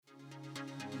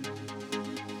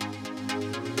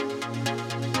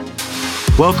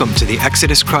Welcome to the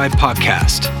Exodus Cry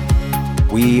podcast.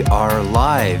 We are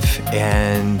live,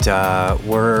 and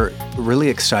we're really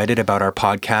excited about our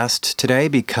podcast today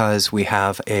because we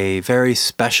have a very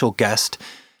special guest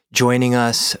joining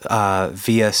us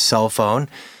via cell phone,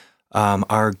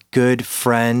 our good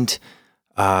friend,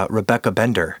 Rebecca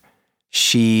Bender.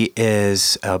 She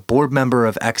is a board member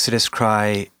of Exodus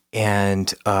Cry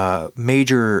and a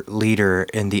major leader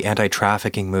in the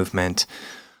anti-trafficking movement.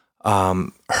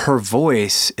 Her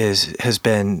voice has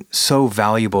been so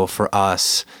valuable for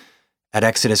us at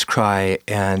Exodus Cry,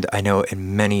 and I know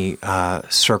in many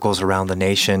circles around the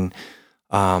nation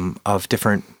of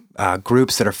different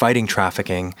groups that are fighting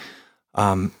trafficking.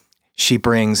 She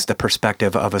brings the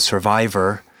perspective of a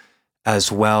survivor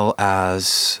as well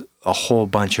as a whole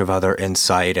bunch of other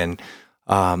insight. And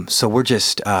so we're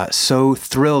just so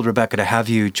thrilled, Rebecca, to have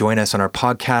you join us on our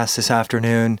podcast this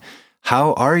afternoon.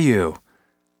 How are you?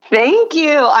 Thank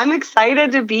you. I'm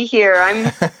excited to be here.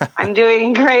 I'm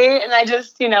doing great, and I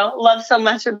just, love so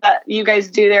much of that you guys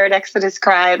do there at Exodus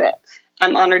Cry that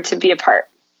I'm honored to be a part.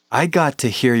 I got to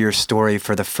hear your story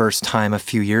for the first time a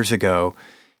few years ago,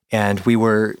 and we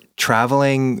were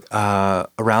traveling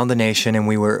around the nation, and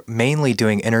we were mainly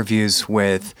doing interviews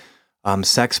with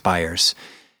sex buyers.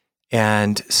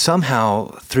 And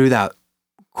somehow through that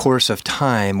course of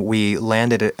time, we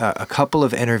landed a couple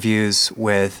of interviews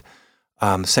with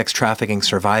sex trafficking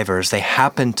survivors. They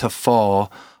happened to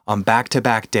fall on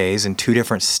back-to-back days in two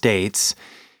different states.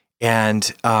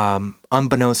 And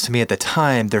unbeknownst to me at the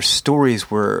time, their stories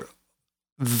were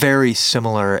very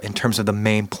similar in terms of the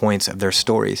main points of their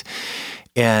stories.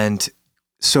 And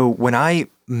so when I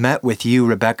met with you,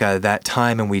 Rebecca, that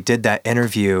time, and we did that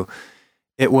interview,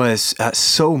 it was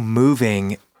so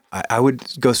moving. I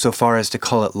would go so far as to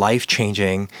call it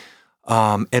life-changing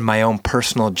in my own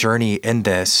personal journey in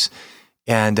this.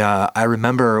 And I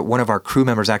remember one of our crew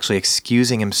members actually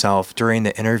excusing himself during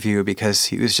the interview because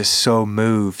he was just so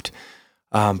moved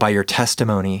by your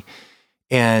testimony.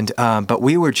 And but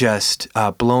we were just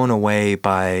blown away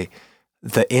by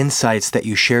the insights that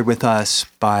you shared with us,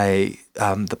 by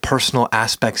the personal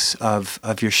aspects of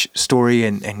your story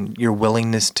and your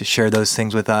willingness to share those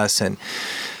things with us. And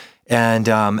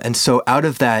so out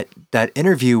of that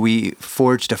interview, we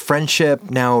forged a friendship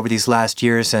now over these last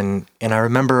years. And I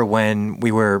remember when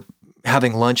we were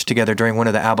having lunch together during one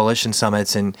of the abolition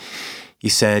summits, and you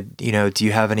said, do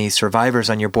you have any survivors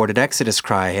on your board at Exodus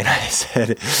Cry? And I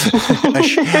said,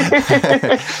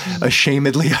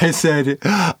 ashamedly, I said,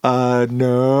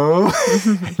 no.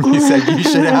 And you said, you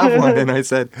should have one. And I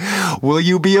said, will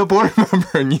you be a board member?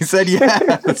 And you said,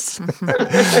 yes.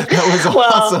 That was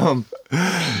awesome.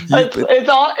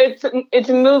 It's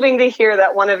moving to hear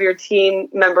that one of your team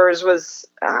members was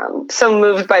so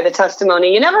moved by the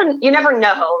testimony. You never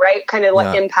know, right? Kind of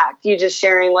what impact you just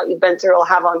sharing what you've been through will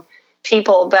have on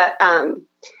people. But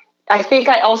I think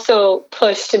I also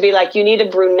pushed to be like, you need a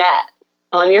brunette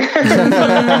on your like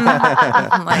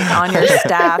on your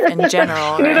staff in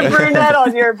general. You need a brunette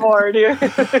on your board.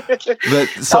 But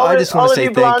so I just want to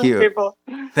say thank you. People.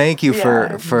 Thank you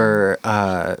for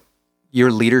your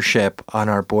leadership on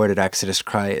our board at Exodus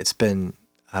Cry. It's been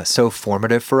so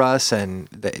formative for us, and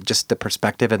just the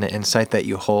perspective and the insight that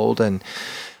you hold, and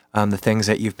the things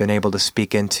that you've been able to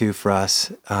speak into for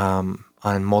us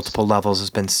on multiple levels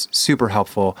has been super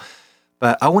helpful.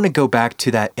 But I want to go back to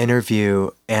that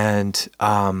interview and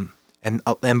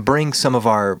bring some of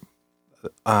our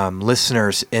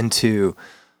listeners into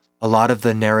a lot of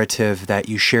the narrative that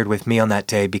you shared with me on that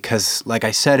day, because, like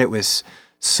I said, it was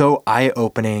so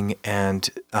eye-opening and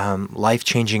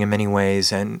life-changing in many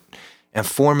ways, and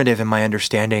formative in my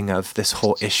understanding of this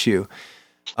whole issue.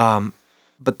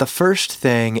 But the first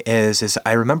thing is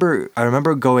I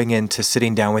remember going into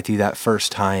sitting down with you that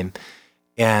first time,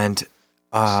 and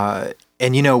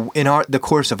in the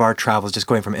course of our travels, just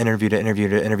going from interview to interview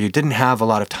to interview, didn't have a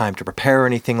lot of time to prepare or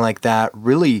anything like that.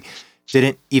 Really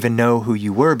didn't even know who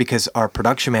you were, because our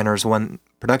production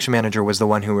manager was the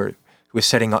one who was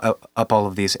setting up all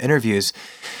of these interviews.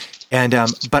 And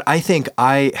but I think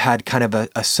I had kind of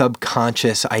a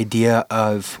subconscious idea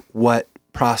of what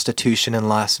prostitution in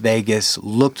Las Vegas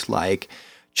looked like,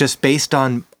 just based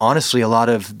on, honestly, a lot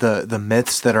of the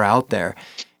myths that are out there.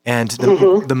 And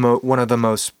one of the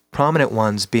most prominent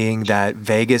ones being that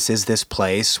Vegas is this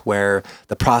place where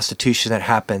the prostitution that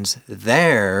happens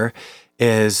there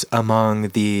is among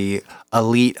the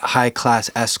elite high-class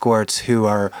escorts who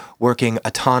are working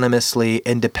autonomously,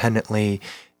 independently.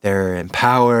 They're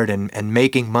empowered and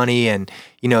making money, and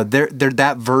they're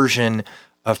that version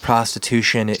of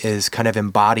prostitution is kind of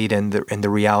embodied in the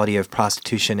reality of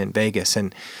prostitution in Vegas.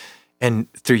 And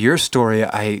through your story,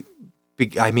 I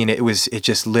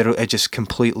it just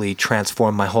completely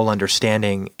transformed my whole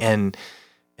understanding. And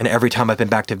every time I've been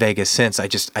back to Vegas since,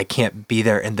 I can't be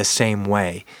there in the same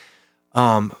way.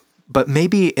 But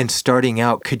maybe in starting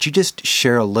out, could you just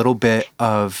share a little bit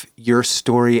of your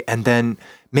story, and then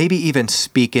maybe even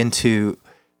speak into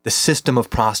the system of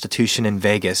prostitution in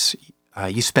Vegas?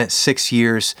 You spent 6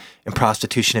 years in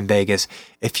prostitution in Vegas.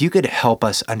 If you could help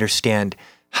us understand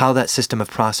how that system of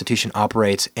prostitution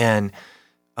operates, and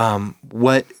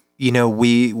what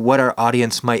our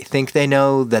audience might think they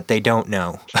know that they don't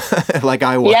know, like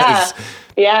I was.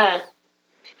 Yeah.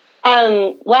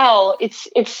 Wow. It's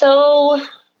so,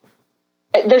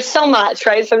 there's so much,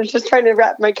 right? So I'm just trying to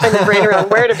wrap my kind of brain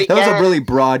around where to begin. That was a really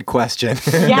broad question.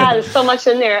 Yeah, there's so much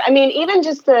in there. I mean, even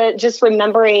just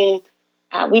remembering,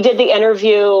 we did the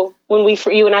interview when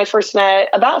you and I first met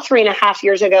about 3.5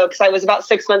 years ago, because I was about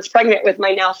 6 months pregnant with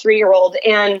my now 3-year-old.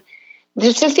 And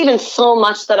there's just even so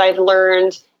much that I've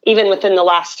learned even within the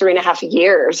last 3.5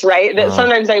 years, right? That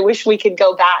sometimes I wish we could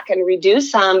go back and redo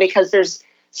some, because there's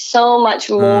so much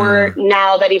more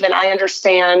now that even I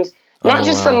understand, not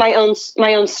just from my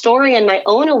own story and my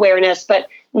own awareness, but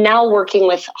now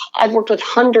I've worked with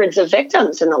hundreds of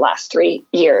victims in the last 3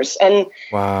 years. And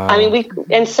I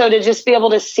mean, so to just be able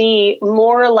to see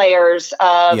more layers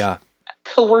of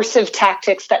coercive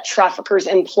tactics that traffickers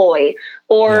employ,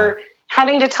 or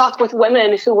having to talk with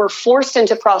women who were forced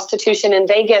into prostitution in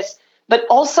Vegas, but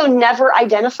also never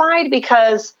identified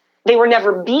because they were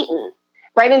never beaten,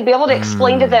 right? And be able to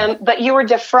explain to them, but you were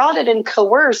defrauded and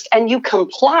coerced and you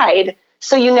complied,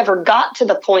 so you never got to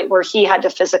the point where he had to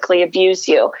physically abuse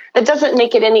you. That doesn't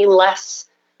make it any less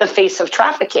the face of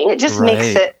trafficking. It just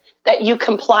makes it that you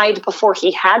complied before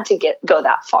he had to go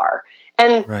that far.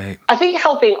 And I think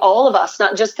helping all of us,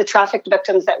 not just the trafficked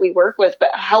victims that we work with,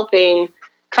 but helping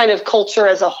kind of culture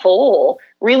as a whole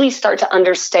really start to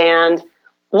understand,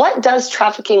 what does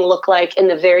trafficking look like in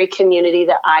the very community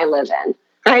that I live in,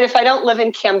 right? If I don't live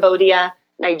in Cambodia,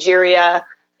 Nigeria,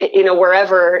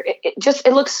 wherever,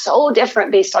 it looks so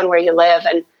different based on where you live,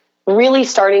 and really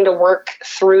starting to work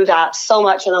through that so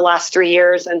much in the last 3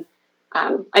 years. And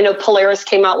I know Polaris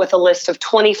came out with a list of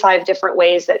 25 different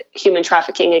ways that human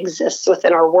trafficking exists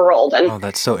within our world. And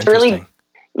that's so interesting.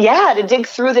 To dig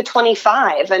through the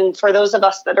 25. And for those of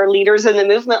us that are leaders in the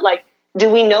movement, like, do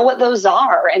we know what those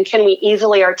are? And can we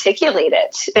easily articulate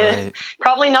it? Right.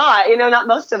 Probably not, not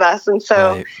most of us. And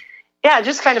so,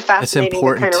 just kind of fascinating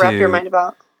to kind of wrap your mind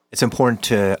about. It's important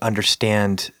to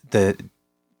understand the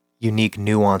unique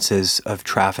nuances of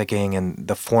trafficking and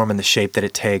the form and the shape that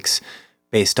it takes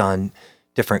based on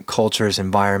different cultures,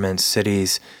 environments,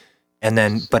 cities. And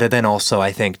then also,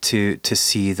 I think, to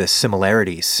see the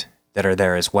similarities that are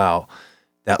there as well,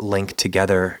 that link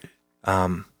together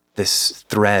this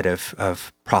thread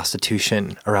of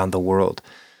prostitution around the world.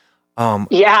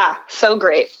 So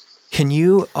great. Can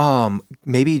you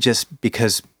maybe, just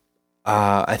because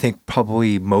I think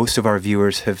probably most of our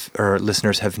viewers or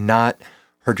listeners have not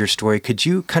heard your story, could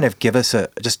you kind of give us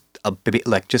just a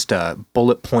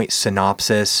bullet point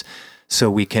synopsis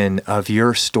of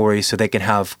your story, so they can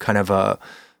have kind of a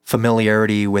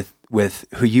familiarity with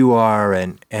who you are,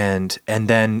 and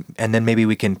then maybe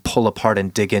we can pull apart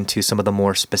and dig into some of the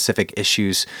more specific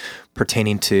issues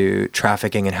pertaining to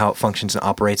trafficking and how it functions and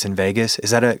operates in Vegas. Do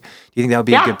you think that would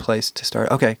be a good place to start?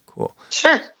 Okay, cool.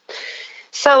 Sure.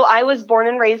 So I was born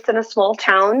and raised in a small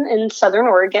town in Southern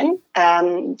Oregon,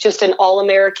 just an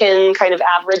all-American kind of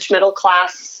average middle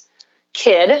class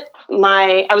kid.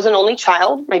 I was an only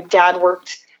child. My dad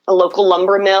worked a local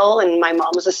lumber mill, and my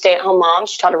mom was a stay-at-home mom.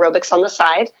 She taught aerobics on the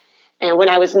side. And when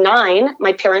I was 9,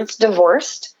 my parents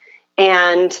divorced,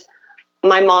 and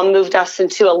my mom moved us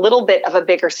into a little bit of a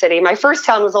bigger city. My first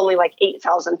town was only like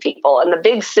 8,000 people, and the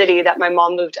big city that my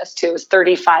mom moved us to was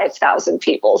 35,000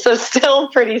 people. So still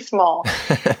pretty small.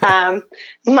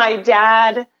 My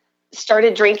dad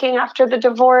started drinking after the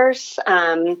divorce.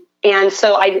 And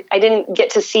so I didn't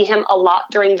get to see him a lot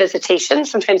during visitation.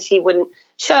 Sometimes he wouldn't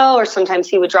show, or sometimes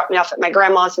he would drop me off at my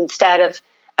grandma's instead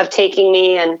of taking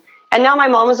me. And now my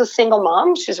mom was a single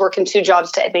mom. She was working 2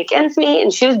 jobs to make ends meet,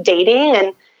 and she was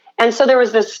dating. And so there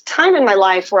was this time in my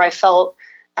life where I felt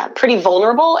pretty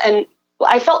vulnerable, and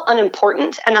I felt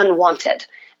unimportant and unwanted.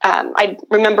 I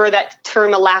remember that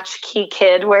term, a latchkey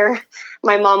kid, where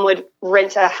my mom would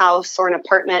rent a house or an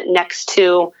apartment next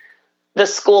to the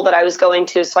school that I was going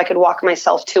to, so I could walk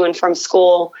myself to and from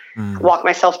school, walk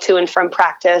myself to and from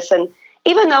practice. And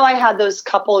even though I had those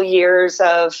couple years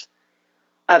of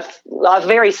a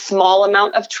very small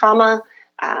amount of trauma,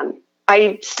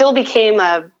 I still became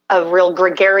a real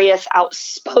gregarious,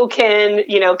 outspoken,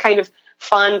 kind of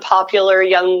fun, popular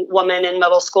young woman in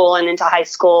middle school and into high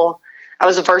school. I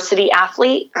was a varsity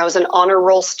athlete. I was an honor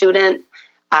roll student.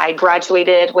 I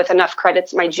graduated with enough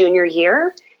credits my junior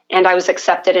year, and I was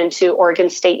accepted into Oregon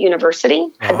State University.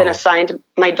 I had been assigned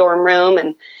my dorm room,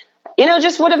 and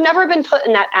just would have never been put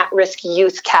in that at-risk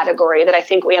youth category that I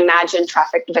think we imagine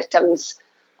trafficked victims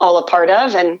all a part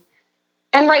of. And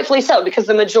rightfully so, because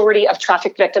the majority of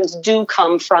trafficked victims do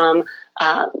come from,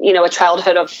 a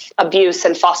childhood of abuse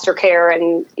and foster care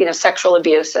and, sexual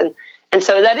abuse. And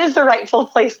so that is the rightful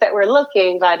place that we're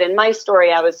looking. But in my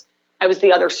story, I was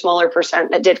the other smaller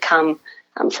percent that did come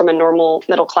from a normal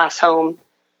middle-class home.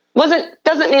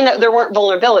 Doesn't mean that there weren't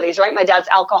vulnerabilities, right? My dad's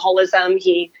alcoholism,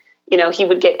 he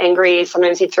would get angry.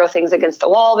 Sometimes he'd throw things against the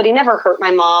wall, but he never hurt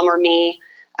my mom or me.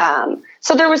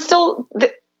 So there was still,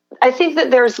 I think that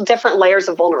there's different layers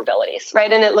of vulnerabilities,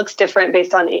 right? And it looks different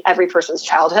based on every person's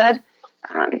childhood.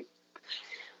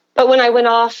 But when I went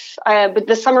off,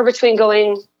 the summer between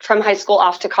going from high school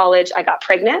off to college, I got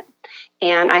pregnant,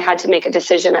 and I had to make a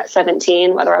decision at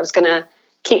 17 whether I was going to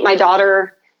keep my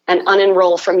daughter and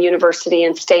unenroll from university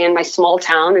and stay in my small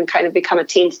town and kind of become a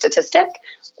teen statistic,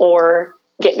 or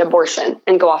get an abortion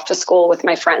and go off to school with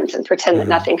my friends and pretend that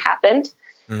nothing happened.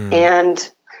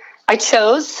 And I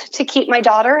chose to keep my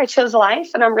daughter. I chose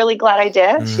life, and I'm really glad I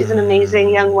did. She's an amazing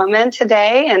young woman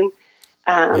today. And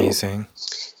amazing.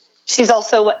 She's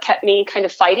also what kept me kind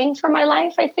of fighting for my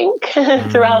life, I think,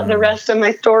 throughout the rest of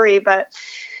my story. But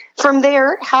from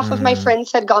there, half of my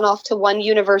friends had gone off to one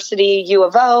university, U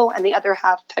of O, and the other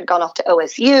half had gone off to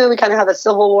OSU. We kind of have a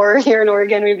civil war here in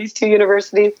Oregon. We have these two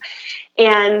universities.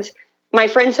 And my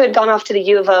friends who had gone off to the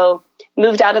U of O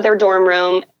moved out of their dorm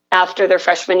room after their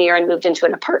freshman year and moved into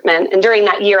an apartment. And during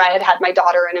that year, I had my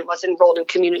daughter and was enrolled in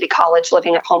community college,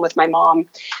 living at home with my mom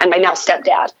and my now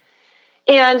stepdad.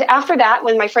 And after that,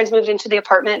 when my friends moved into the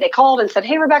apartment, they called and said,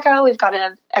 "Hey, Rebecca, we've got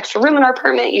an extra room in our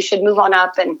apartment. You should move on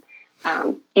up, and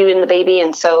you and the baby."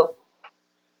 And so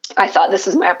I thought, this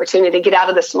is my opportunity to get out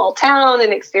of the small town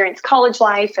and experience college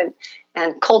life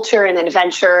and culture and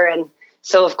adventure. And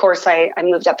so, of course, I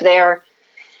moved up there.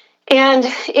 And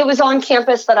it was on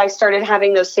campus that I started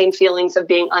having those same feelings of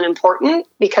being unimportant,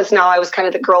 because now I was kind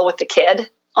of the girl with the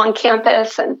kid on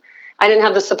campus, and I didn't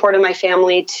have the support of my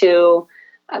family to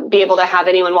be able to have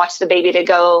anyone watch the baby to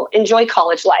go enjoy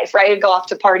college life, right? I'd go off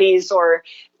to parties or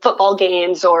football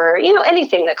games or,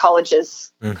 anything that college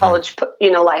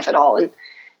life at all. And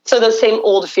so those same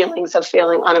old feelings of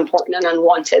feeling unimportant and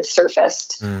unwanted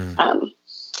surfaced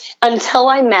until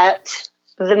I met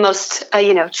the most,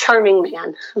 charming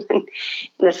man.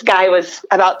 This guy was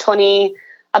about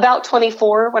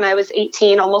 24 when I was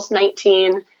 18, almost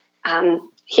 19.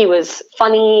 He was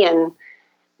funny and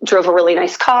drove a really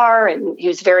nice car, and he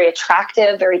was very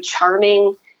attractive, very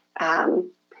charming.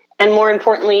 And more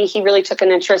importantly, he really took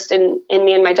an interest in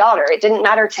me and my daughter. It didn't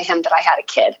matter to him that I had a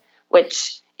kid,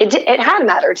 which it had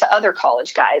mattered to other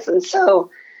college guys. And so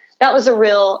that was a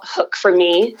real hook for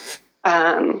me.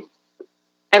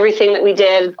 Everything that we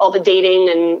did, all the dating,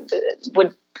 and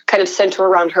would kind of center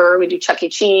around her. We do Chuck E.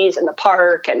 Cheese and the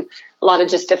park and a lot of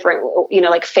just different,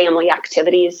 like family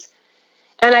activities.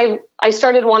 And I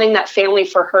started wanting that family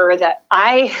for her that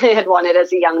I had wanted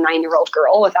as a young 9-year-old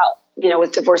girl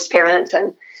with divorced parents.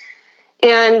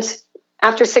 And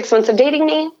after 6 months of dating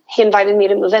me, he invited me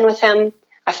to move in with him.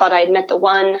 I thought I had met the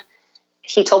one.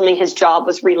 He told me his job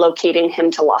was relocating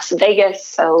him to Las Vegas.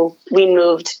 So we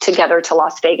moved together to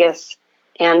Las Vegas.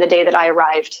 And the day that I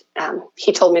arrived,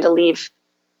 he told me to leave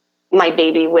my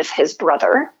baby with his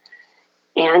brother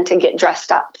and to get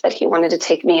dressed up, that he wanted to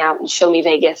take me out and show me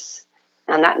Vegas.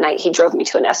 And that night he drove me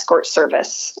to an escort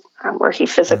service where he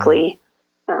physically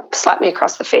slapped me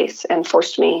across the face and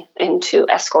forced me into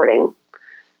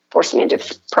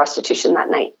prostitution that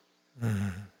night.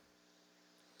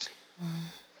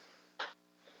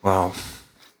 Wow.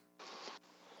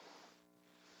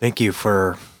 Thank you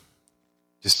for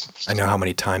I know how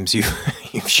many times you've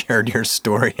shared your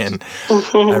story, and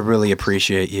I really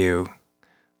appreciate you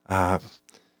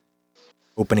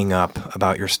opening up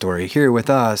about your story here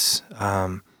with us.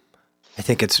 I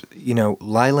think it's,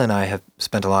 Lila and I have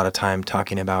spent a lot of time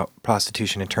talking about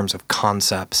prostitution in terms of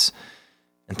concepts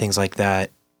and things like that.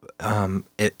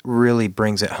 It really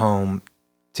brings it home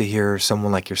to hear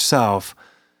someone like yourself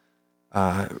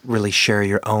really share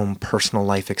your own personal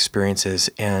life experiences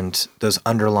and those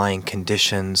underlying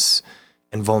conditions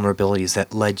and vulnerabilities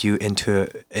that led you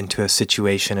into a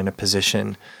situation and a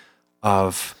position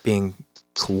of being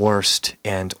coerced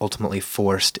and ultimately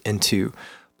forced into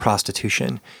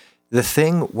prostitution. The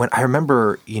thing, when I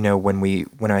remember,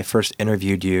 when I first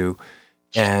interviewed you,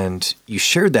 And you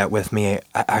shared that with me.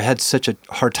 I had such a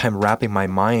hard time wrapping my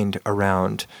mind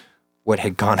around what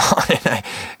had gone on.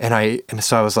 And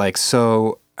so I was like,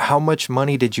 so how much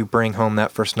money did you bring home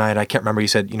that first night? I can't remember. You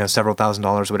said, several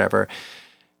 $1,000s, whatever.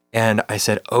 And I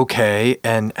said, okay.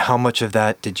 And how much of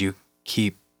that did you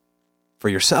keep for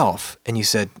yourself? And you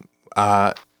said,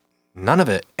 none of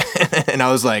it. And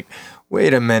I was like,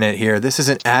 wait a minute here, this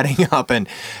isn't adding up. And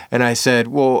I said,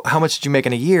 well, how much did you make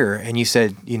in a year? And you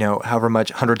said, however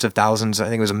much, hundreds of thousands, I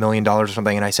think it was $1 million or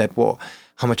something. And I said, well,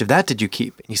 how much of that did you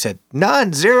keep? And you said,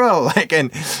 none, zero.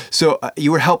 And so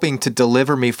you were helping to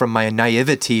deliver me from my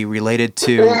naivety related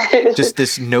to just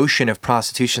this notion of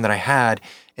prostitution that I had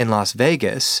in Las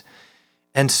Vegas.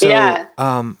 And so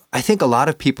I think a lot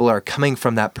of people are coming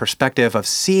from that perspective of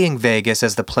seeing Vegas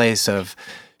as the place of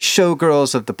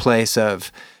showgirls, of the place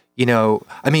of, you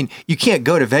can't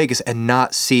go to Vegas and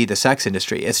not see the sex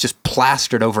industry. It's just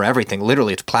plastered over everything.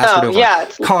 Literally, it's plastered over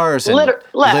cars and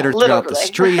littered throughout the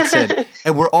streets.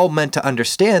 And we're all meant to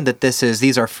understand that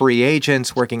these are free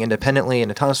agents working independently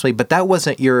and autonomously. But that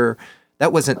wasn't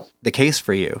the case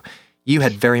for you. You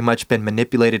had very much been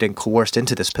manipulated and coerced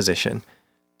into this position.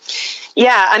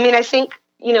 Yeah, I think,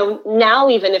 now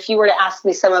even if you were to ask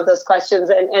me some of those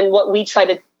questions and what we try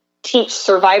to teach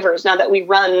survivors now that we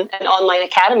run an online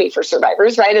academy for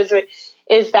survivors, right,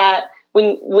 is that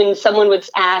when someone would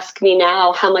ask me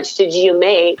now, how much did you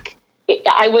make?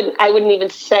 I wouldn't even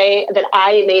say that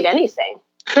I made anything.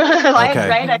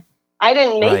 Right? I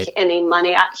didn't make any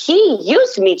money. He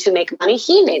used me to make money.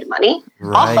 He made money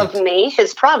off of me,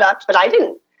 his product, but I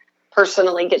didn't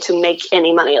personally get to make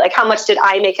any money. Like, how much did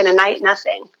I make in a night?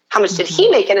 Nothing. How much did he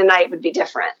make in a night would be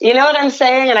different. You know what I'm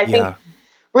saying? And I think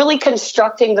really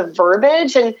constructing the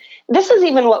verbiage, and this is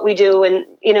even what we do. And,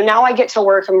 now I get to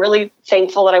work. I'm really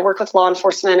thankful that I work with law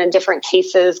enforcement in different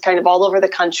cases kind of all over the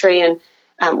country. And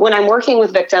when I'm working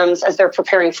with victims as they're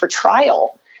preparing for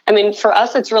trial, for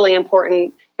us, it's really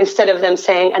important, instead of them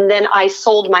saying, and then I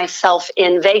sold myself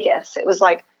in Vegas. It was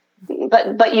like,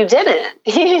 but you didn't.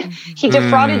 He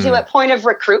defrauded you at point of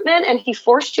recruitment, and he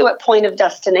forced you at point of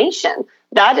destination.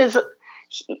 That is,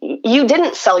 you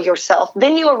didn't sell yourself.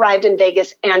 Then you arrived in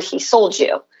Vegas and he sold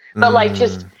you. But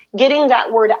just getting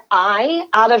that word I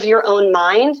out of your own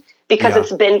mind, because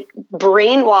it's been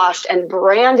brainwashed and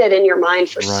branded in your mind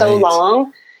for so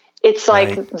long. It's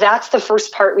like, that's the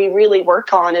first part we really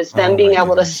work on, is them being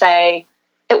able to say,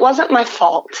 it wasn't my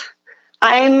fault.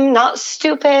 I'm not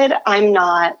stupid. I'm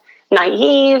not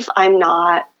naive. I'm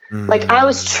not I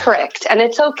was tricked, and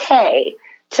it's okay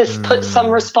to put some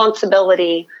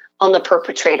responsibility on the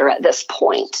perpetrator at this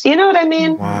point. You know what I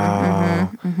mean?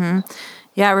 Wow.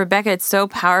 Yeah, Rebecca, it's so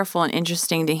powerful and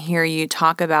interesting to hear you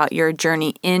talk about your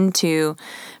journey into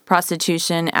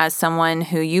prostitution as someone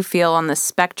who you feel on the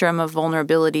spectrum of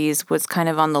vulnerabilities was kind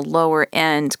of on the lower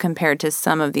end compared to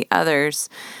some of the others,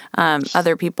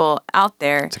 other people out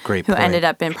there who ended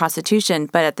up in prostitution.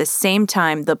 But at the same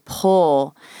time, the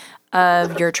pull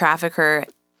of your trafficker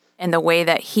and the way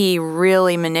that he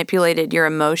really manipulated your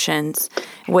emotions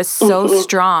was so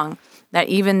strong that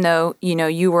even though,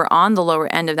 you were on the lower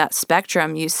end of that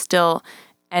spectrum, you still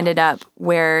ended up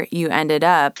where you ended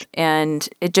up. And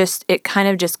it kind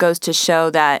of just goes to show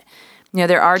that,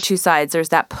 there are two sides. There's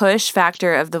that push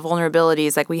factor of the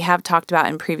vulnerabilities, like we have talked about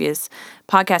in previous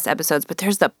podcast episodes, but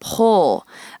there's the pull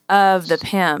of the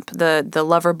pimp, the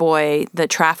lover boy, the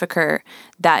trafficker,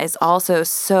 that is also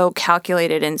so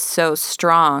calculated and so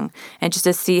strong. And just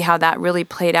to see how that really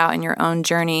played out in your own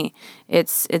journey,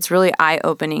 it's really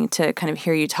eye-opening to kind of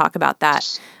hear you talk about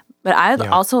that. But I'd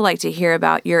also like to hear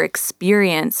about your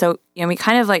experience. So, we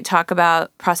kind of talk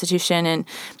about prostitution and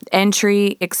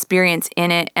entry, experience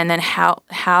in it, and then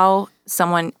how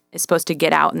someone is supposed to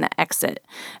get out and the exit.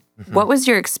 Mm-hmm. What was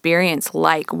your experience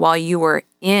like while you were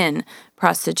in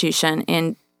prostitution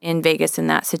in Vegas in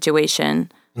that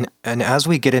situation? And as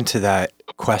we get into that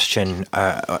question,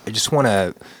 I just want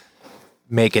to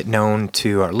make it known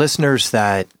to our listeners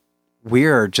that we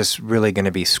are just really going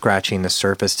to be scratching the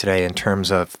surface today in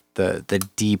terms of the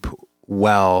deep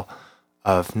well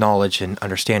of knowledge and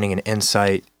understanding and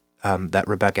insight that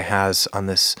Rebecca has on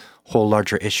this whole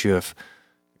larger issue of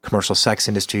commercial sex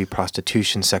industry,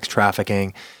 prostitution, sex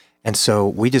trafficking. And so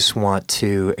we just want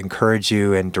to encourage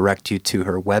you and direct you to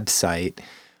her website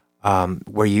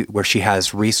where she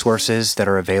has resources that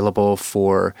are available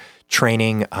for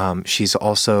training. She's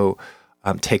also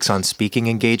takes on speaking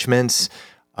engagements.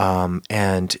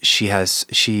 And she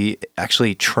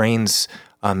actually trains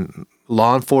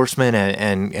law enforcement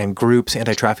and groups,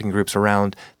 anti-trafficking groups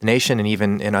around the nation and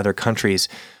even in other countries.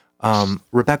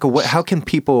 Rebecca, how can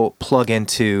people plug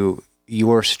into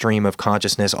your stream of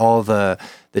consciousness, all the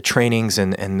trainings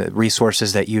and the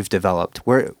resources that you've developed,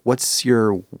 what's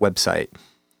your website?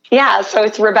 Yeah, so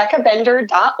it's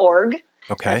RebeccaBender.org.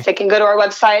 Okay. They can go to our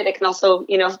website. They can also,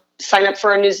 sign up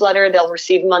for our newsletter. They'll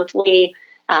receive monthly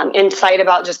insight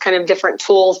about just kind of different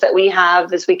tools that we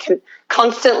have as we can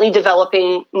constantly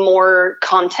developing more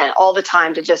content all the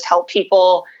time to just help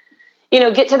people,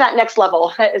 get to that next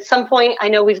level. At some point, I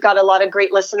know we've got a lot of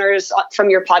great listeners from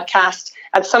your podcast.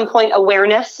 At some point,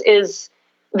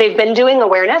 they've been doing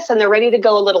awareness and they're ready to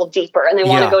go a little deeper and they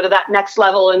want to go to that next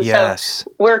level. And so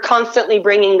we're constantly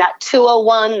bringing that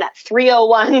 201, that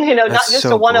 301, not just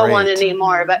a 101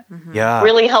 anymore, but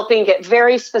really helping get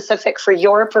very specific for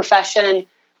your profession,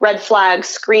 red flags,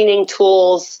 screening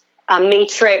tools,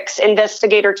 matrix,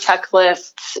 investigator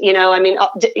checklists,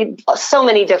 so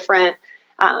many different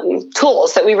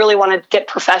tools that we really want to get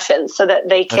professions so that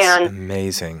they can. That's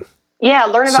amazing. Yeah,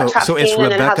 learn about trafficking. So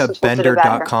it's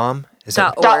RebeccaBender.com? Is it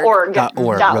 .org.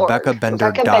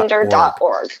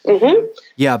 RebeccaBender.org. Mm-hmm.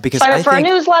 Yeah, because sign up for our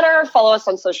newsletter, follow us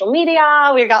on social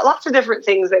media. We've got lots of different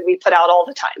things that we put out all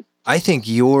the time. I think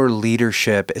your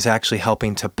leadership is actually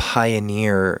helping to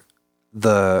pioneer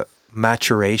the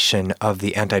maturation of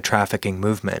the anti-trafficking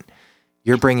movement.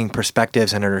 You're bringing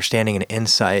perspectives and understanding and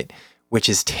insight, which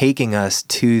is taking us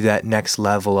to that next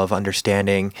level of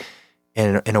understanding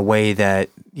in a way that,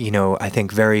 I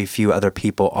think very few other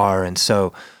people are. And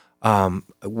so, so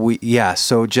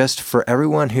just for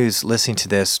everyone who's listening to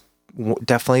this,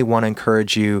 definitely want to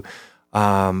encourage you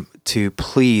to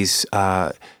please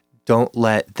don't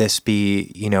let this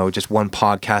be, just one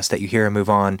podcast that you hear and move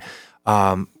on.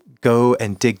 Go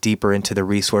and dig deeper into the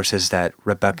resources that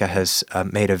Rebecca has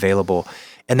made available.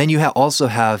 And then you also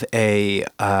have a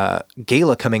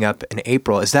gala coming up in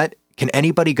April. Can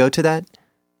anybody go to that?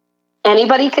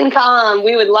 Anybody can come.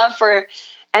 We would love for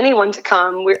anyone to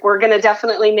come. We're going to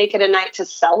definitely make it a night to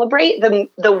celebrate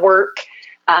the work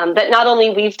that not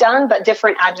only we've done, but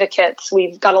different advocates.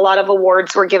 We've got a lot of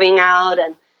awards we're giving out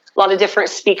and a lot of different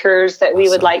speakers that we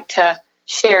would like to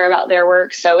share about their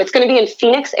work. So it's going to be in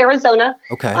Phoenix, Arizona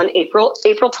on April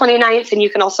 29th. And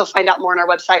you can also find out more on our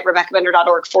website,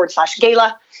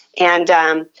 RebeccaBender.org/gala,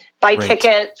 and buy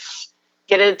tickets,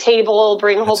 get a table,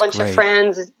 bring a whole bunch of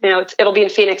friends. It'll be in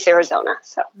Phoenix, Arizona.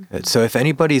 So if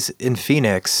anybody's in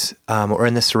Phoenix or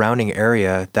in the surrounding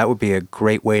area, that would be a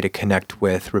great way to connect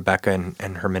with Rebecca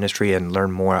and her ministry and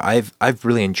learn more. I've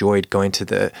really enjoyed going to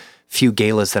the few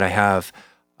galas that I have.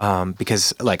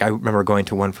 Because I remember going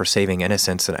to one for Saving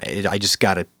Innocence and I just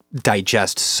got to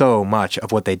digest so much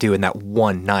of what they do in that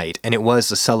one night. And it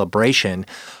was a celebration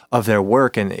of their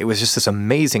work. And it was just this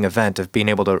amazing event of being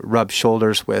able to rub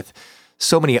shoulders with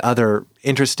so many other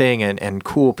interesting and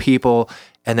cool people.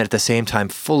 And then at the same time,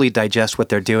 fully digest what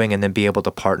they're doing and then be able to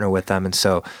partner with them. And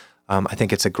so I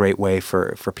think it's a great way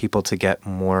for people to get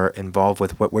more involved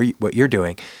with what you're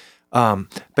doing.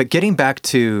 But getting back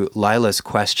to Lila's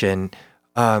question,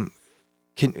 so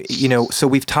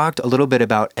we've talked a little bit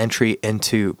about entry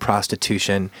into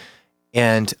prostitution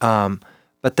and,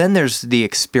 but then there's the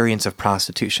experience of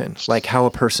prostitution, like how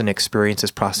a person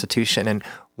experiences prostitution. And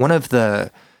one of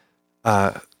the,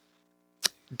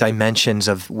 dimensions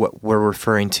of what we're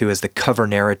referring to as the cover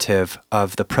narrative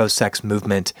of the pro-sex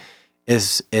movement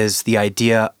is the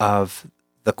idea of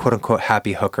the quote unquote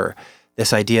happy hooker.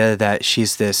 This idea that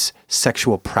she's this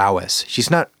sexual prowess.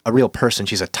 She's not a real person.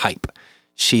 She's a type.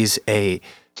 She's a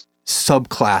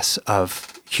subclass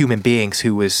of human beings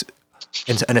who was,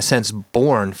 in a sense,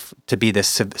 born to be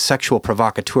this sexual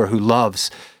provocateur who loves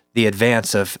the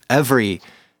advance of every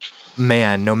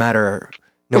man, no matter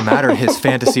his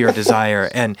fantasy or desire.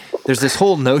 And there's this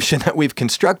whole notion that we've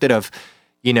constructed of,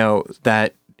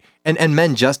 that, and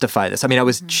men justify this. I mean, I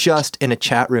was just in a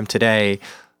chat room today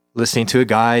listening to a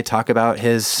guy talk about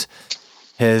his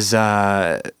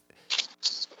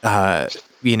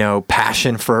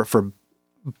passion for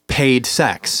paid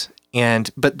sex.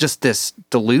 But just this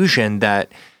delusion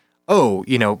that,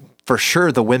 for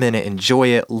sure the women enjoy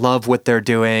it, love what they're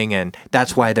doing, and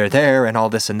that's why they're there and all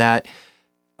this and that.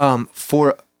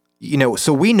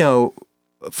 So we know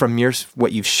from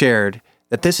what you've shared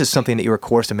that this is something that you were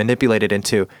coerced and manipulated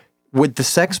into. Would the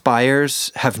sex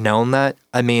buyers have known that?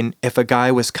 I mean, if a guy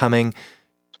was coming,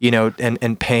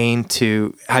 and paying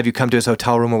to have you come to his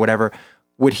hotel room or whatever,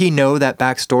 would he know that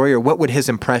backstory, or what would his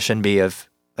impression be of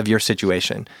your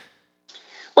situation?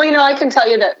 Well, I can tell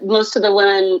you that most of the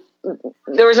women,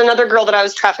 there was another girl that I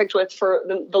was trafficked with for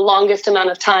the longest amount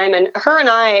of time. And her and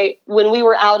I, when we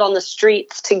were out on the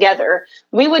streets together,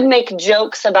 we would make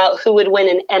jokes about who would win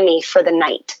an Emmy for the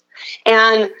night.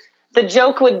 And the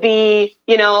joke would be,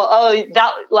 oh,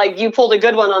 that, like, you pulled a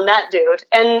good one on that dude.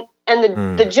 And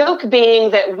the joke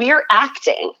being that we're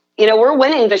acting, we're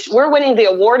winning the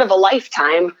award of a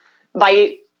lifetime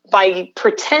by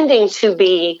pretending to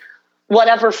be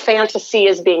whatever fantasy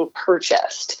is being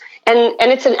purchased. And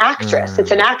it's an actress.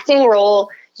 It's an acting role.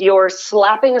 You're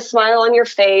slapping a smile on your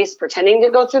face, pretending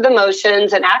to go through the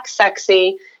motions and act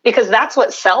sexy, because that's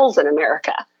what sells in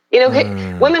America.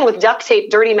 Women with duct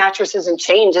tape, dirty mattresses, and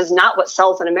change is not what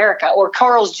sells in America. Or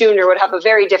Carl's Jr. would have a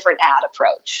very different ad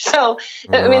approach. So,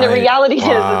 I mean, the reality is,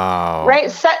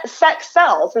 right, sex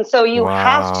sells. And so you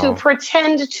have to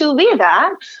pretend to be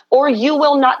that, or you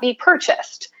will not be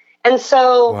purchased. And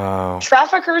so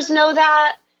traffickers know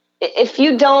that. If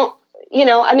you don't,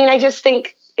 I just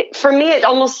think, for me, it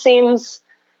almost seems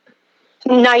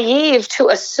naive to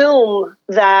assume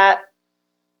that's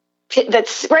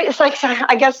right. It's like,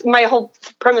 I guess my whole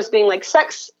premise being like,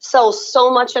 sex sells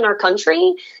so much in our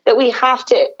country that we have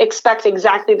to expect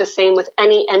exactly the same with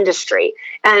any industry.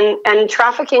 And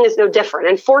trafficking is no different,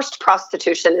 and forced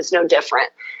prostitution is no different.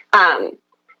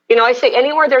 I think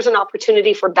anywhere there's an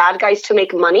opportunity for bad guys to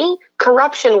make money,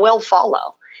 corruption will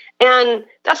follow. And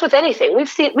that's with anything. We've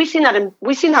seen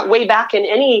that way back in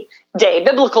any day,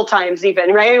 biblical times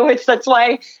even, right? That's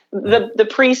why the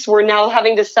priests were now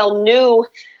having to sell new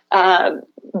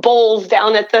bowls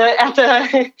down at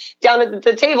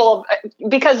the table,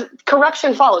 because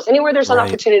corruption follows. Anywhere there's an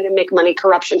opportunity to make money,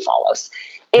 corruption follows.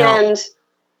 And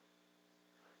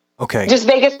just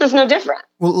Vegas is no different.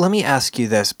 Well, let me ask you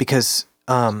this, because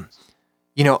when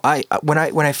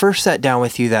I first sat down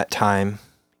with you that time,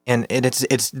 and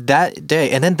it's that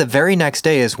day, and then the very next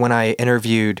day is when I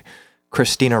interviewed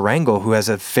Christina Rangel, who has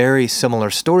a very similar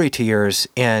story to yours,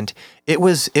 and it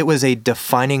was a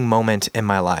defining moment in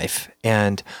my life.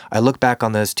 And I look back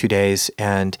on those 2 days,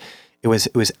 and it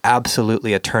was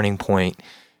absolutely a turning point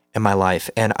in my life.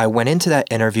 And I went into that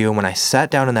interview, and when I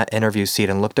sat down in that interview seat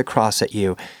and looked across at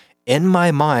you, in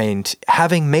my mind,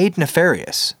 having made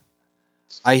Nefarious,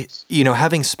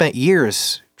 having spent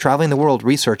years traveling the world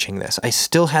researching this, I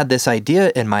still had this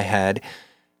idea in my head,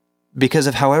 because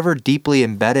of however deeply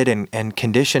embedded and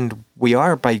conditioned we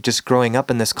are by just growing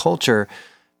up in this culture.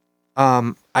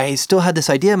 I still had this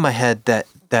idea in my head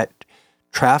that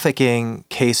trafficking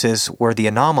cases were the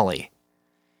anomaly.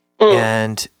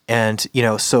 And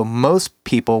so most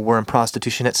people were in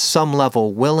prostitution at some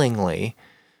level willingly,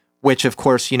 which, of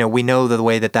course, we know the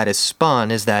way that is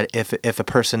spun is that if a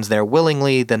person's there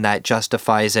willingly, then that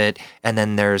justifies it, and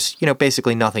then there's,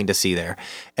 basically nothing to see there.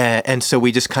 And so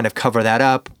we just kind of cover that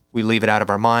up, we leave it out of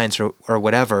our minds or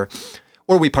whatever,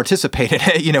 or we participate in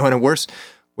it, in a worst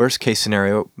case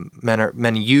scenario,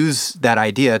 men use that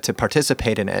idea to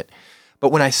participate in it.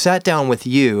 But when I sat down with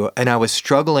you and I was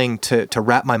struggling to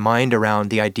wrap my mind around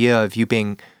the idea of you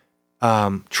being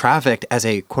trafficked as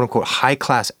a quote-unquote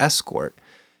high-class escort,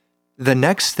 the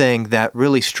next thing that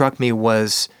really struck me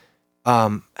was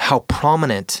how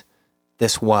prominent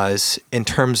this was in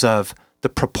terms of the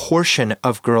proportion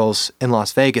of girls in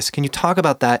Las Vegas. Can you talk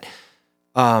about that,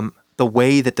 the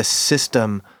way that the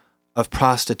system of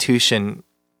prostitution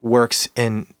works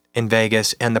in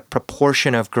Vegas, and the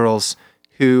proportion of girls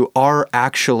who are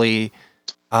actually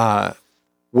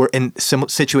were in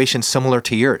situations similar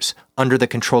to yours, under the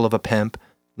control of a pimp,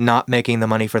 not making the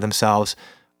money for themselves,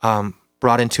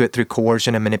 brought into it through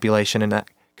coercion and manipulation and that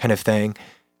kind of thing.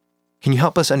 Can you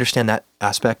help us understand that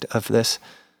aspect of this?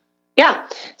 Yeah.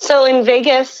 So in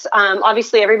Vegas,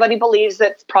 obviously everybody believes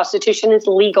that prostitution is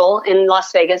legal in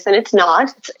Las Vegas, and it's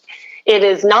not. It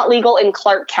is not legal in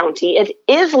Clark County. It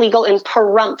is legal in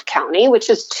Pahrump County,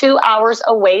 which is 2 hours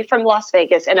away from Las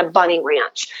Vegas, in a bunny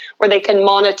ranch where they can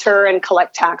monitor and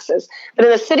collect taxes. But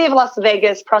in the city of Las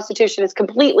Vegas, prostitution is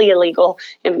completely illegal.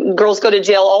 And girls go to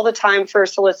jail all the time for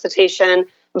solicitation.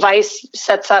 Vice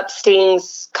sets up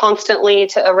stings constantly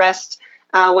to arrest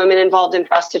women involved in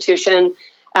prostitution.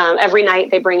 Every night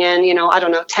they bring in,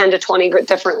 10 to 20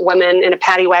 different women in a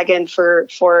paddy wagon for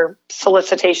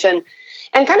solicitation.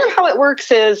 And kind of how it works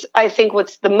is, I think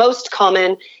what's the most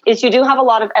common is you do have a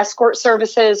lot of escort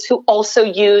services who also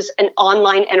use an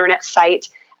online internet site.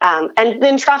 And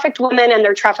then trafficked women and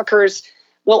their traffickers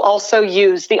will also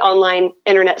use the online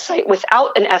internet site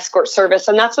without an escort service.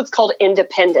 And that's what's called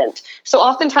independent. So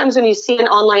oftentimes when you see an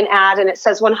online ad and it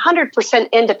says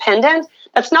 100% independent,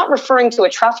 that's not referring to a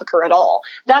trafficker at all.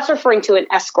 That's referring to an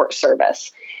escort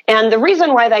service. And the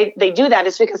reason why they do that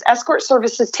is because escort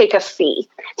services take a fee.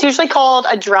 It's usually called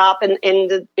a drop in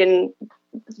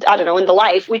the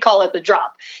life, we call it the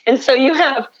drop. And so you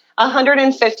have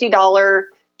 $150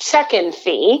 check-in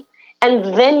fee, And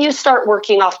then you start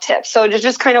working off tips. So to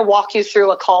just kind of walk you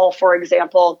through a call, for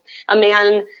example, a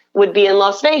man would be in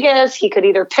Las Vegas. He could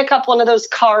either pick up one of those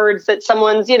cards that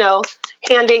someone's,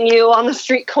 handing you on the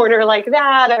street corner like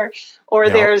that, or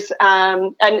there's,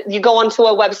 and you go onto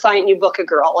a website and you book a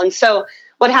girl. And so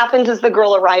what happens is the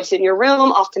girl arrives in your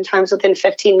room, oftentimes within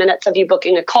 15 minutes of you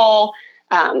booking a call.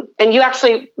 And you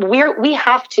actually, we,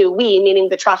 meaning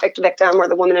the trafficked victim or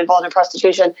the woman involved in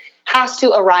prostitution, has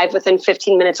to arrive within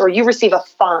 15 minutes or you receive a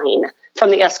fine from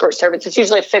the escort service. It's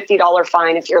usually a $50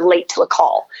 fine if you're late to a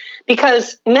call,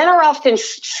 because men are often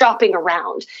shopping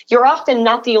around. You're often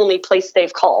not the only place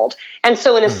they've called. And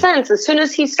so in a sense, as soon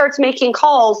as he starts making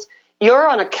calls, you're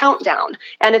on a countdown.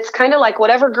 And it's kind of like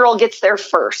whatever girl gets there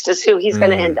first is who he's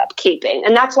going to end up keeping.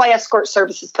 And that's why escort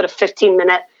services put a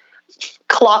 15-minute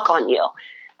clock on you,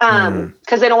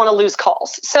 because they don't want to lose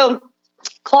calls. So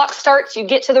clock starts, you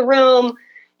get to the room.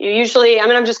 You usually,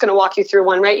 I'm just going to walk you through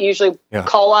one, right? You usually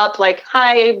call up like,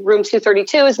 hi, room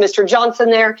 232, is Mr. Johnson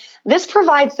there? This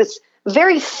provides this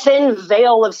very thin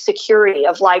veil of security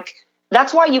of like,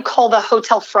 that's why you call the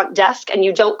hotel front desk and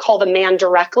you don't call the man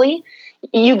directly.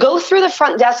 You go through the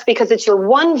front desk because it's your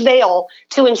one veil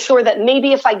to ensure that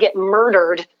maybe if I get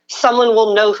murdered, someone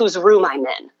will know whose room I'm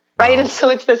in. Right. And so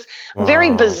it's this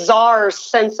very bizarre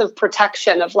sense of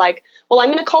protection of like, well, I'm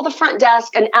going to call the front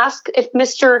desk and ask if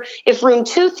room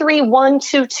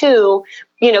 23122,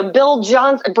 Bill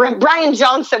Johnson, Brian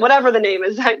Johnson, whatever the name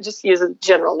is. I just use a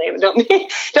general name. Don't mean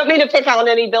to pick out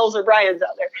any Bills or Brians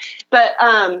out there. But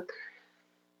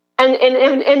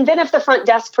and then if the front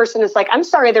desk person is like, I'm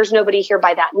sorry, there's nobody here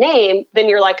by that name, then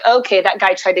you're like, okay, that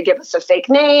guy tried to give us a fake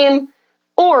name.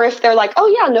 Or if they're like, oh,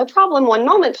 yeah, no problem. One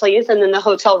moment, please. And then the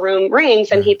hotel room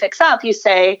rings and he picks up. You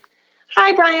say,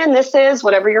 hi, Brian, this is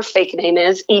whatever your fake name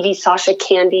is. Evie, Sasha,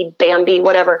 Candy, Bambi,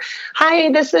 whatever. Hi,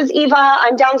 this is Eva.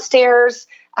 I'm downstairs.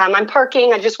 I'm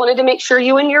parking. I just wanted to make sure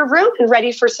you in your room and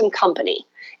ready for some company.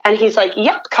 And he's like,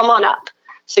 yep, come on up.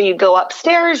 So you go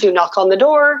upstairs, you knock on the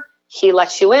door. He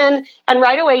lets you in. And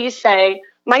right away you say,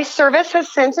 my service has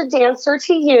sent a dancer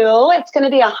to you. It's going to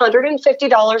be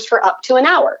 $150 for up to an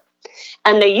hour.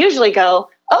 And they usually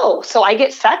go, oh, so I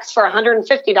get sex for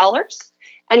 $150?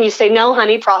 And you say, no,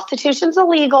 honey, prostitution's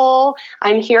illegal.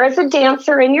 I'm here as a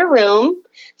dancer in your room,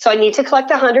 so I need to collect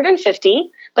 $150.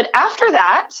 But after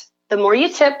that, the more you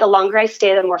tip, the longer I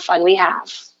stay, the more fun we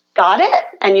have. Got it?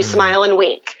 And you smile and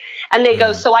wink. And they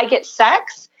go, so I get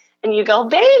sex? And you go,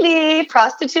 baby,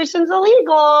 prostitution's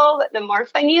illegal. The more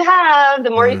fun you have, the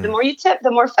more you tip,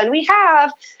 the more fun we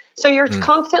have. So you're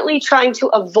constantly trying to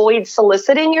avoid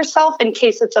soliciting yourself in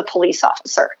case it's a police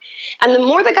officer. And the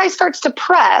more the guy starts to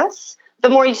press, the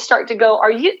more you start to go,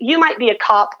 you might be a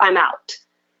cop, I'm out.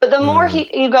 But the more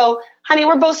you go, honey,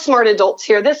 we're both smart adults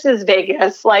here. This is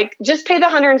Vegas. Like, just pay the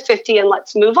 $150 and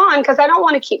let's move on, because I don't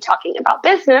want to keep talking about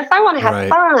business. I want to have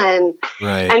fun.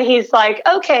 Right. And he's like,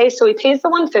 okay. So he pays the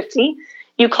 $150.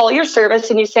 You call your service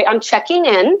and you say, I'm checking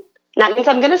in. That means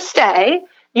I'm going to stay.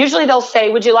 Usually they'll say,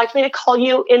 would you like me to call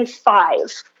you in 5?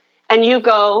 And you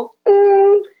go,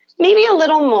 maybe a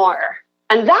little more.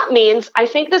 And that means I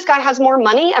think this guy has more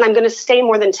money and I'm going to stay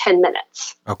more than 10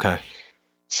 minutes. Okay.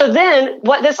 So then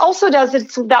what this also does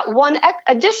is that one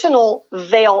additional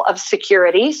veil of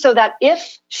security, so that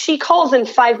if she calls in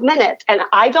 5 minutes and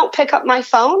I don't pick up my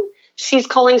phone, she's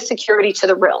calling security to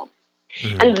the room.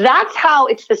 And that's how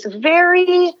it's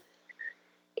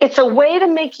it's a way to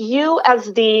make you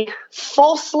as the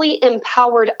falsely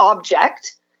empowered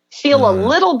object feel a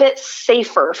little bit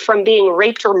safer from being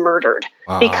raped or murdered.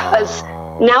 Because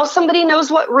now somebody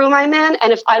knows what room I'm in,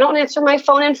 and if I don't answer my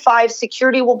phone in 5,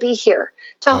 security will be here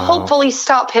to hopefully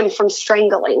stop him from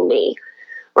strangling me.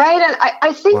 Right? And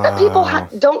I think that people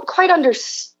don't quite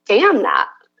understand that.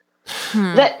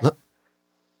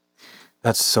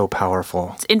 That's so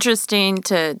powerful. It's interesting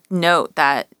to note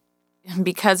that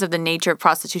because of the nature of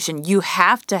prostitution, you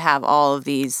have to have all of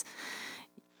these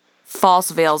false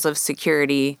veils of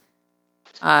security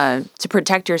to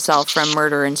protect yourself from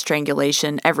murder and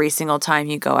strangulation every single time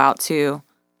you go out to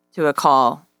a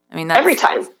call. I mean, that's, every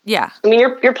time. Yeah. I mean,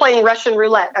 you're playing Russian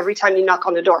roulette every time you knock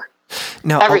on the door.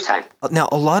 Every time. Now,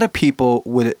 a lot of people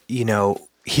would,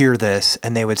 hear this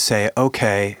and they would say,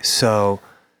 okay, so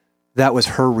that was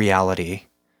her reality.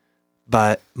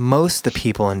 But most of the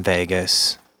people in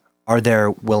Vegas are there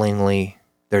willingly,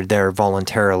 they're there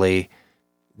voluntarily,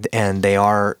 and they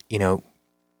are,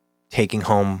 taking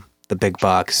home the big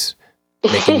bucks,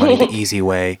 making money the easy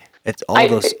way. It's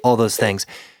all those things.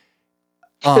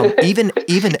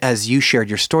 Even as you shared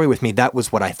your story with me, that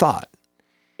was what I thought.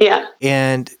 Yeah.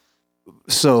 And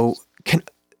so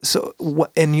So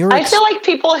what in your I feel like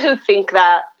people who think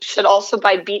that should also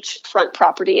buy beachfront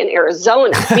property in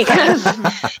Arizona because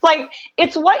like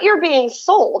it's what you're being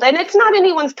sold, and it's not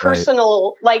anyone's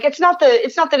personal, like it's not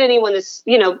that anyone is,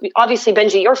 obviously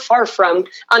Benji, you're far from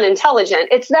unintelligent.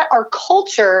 It's that our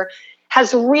culture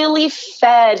has really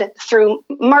fed through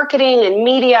marketing and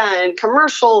media and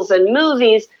commercials and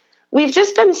movies. We've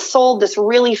just been sold this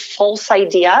really false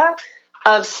idea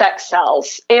of sex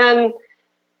sells. And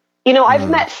I've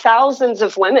met thousands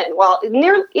of women.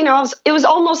 It was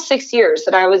almost 6 years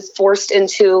that I was forced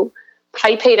into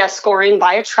high-paid escorting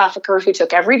by a trafficker who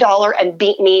took every dollar and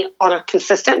beat me on a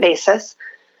consistent basis.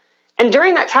 And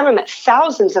during that time, I met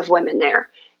thousands of women there.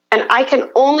 And I can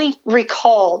only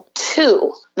recall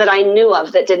 2 that I knew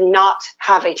of that did not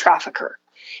have a trafficker.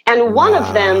 And one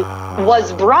of them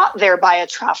was brought there by a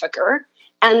trafficker.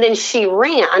 And then she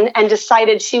ran and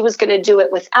decided she was going to do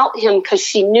it without him because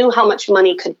she knew how much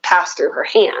money could pass through her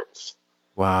hands.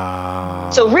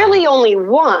 Wow. So really only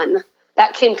one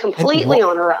that came completely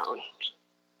on her own.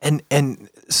 And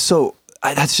so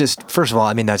that's just, first of all,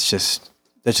 I mean, that's just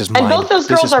and both those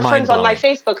girls are friends on my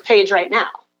Facebook page right now.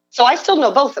 So I still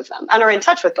know both of them and are in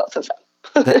touch with both of them.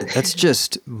 That's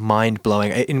just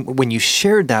mind-blowing. And when you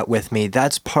shared that with me,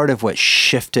 that's part of what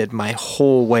shifted my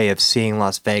whole way of seeing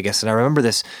Las Vegas. And I remember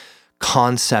this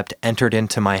concept entered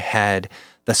into my head,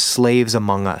 the slaves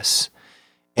among us.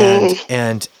 And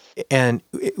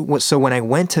so when I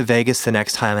went to Vegas the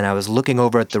next time and I was looking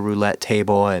over at the roulette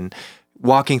table and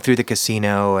walking through the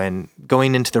casino and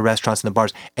going into the restaurants and the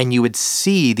bars, and you would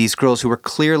see these girls who were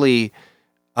clearly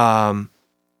in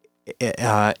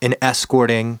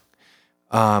escorting,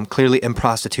 clearly in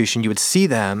prostitution, you would see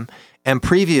them. And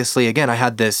previously, again, I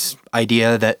had this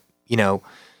idea that,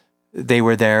 they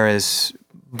were there as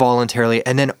voluntarily.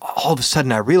 And then all of a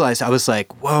sudden I realized, I was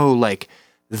like, whoa, like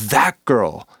that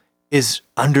girl is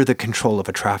under the control of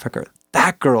a trafficker.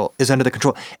 That girl is under the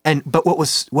control. But what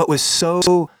was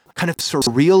so kind of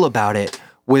surreal about it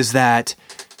was that,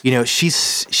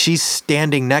 she's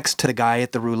standing next to the guy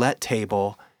at the roulette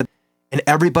table and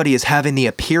everybody is having the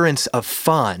appearance of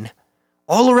fun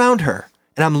all around her.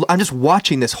 And I'm just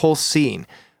watching this whole scene,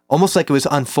 almost like it was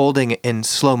unfolding in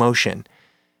slow motion.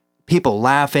 People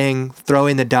laughing,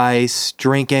 throwing the dice,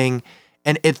 drinking.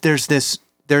 And there's this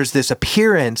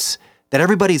appearance that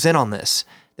everybody's in on this.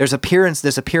 There's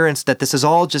this appearance that this is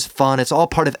all just fun. It's all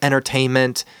part of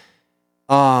entertainment.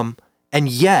 And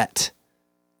yet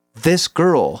this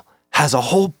girl has a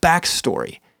whole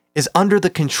backstory, is under the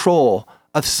control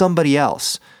of somebody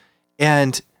else.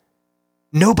 And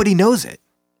nobody knows it.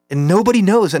 And nobody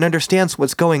knows and understands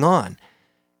what's going on.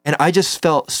 And I just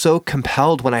felt so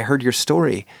compelled when I heard your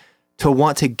story to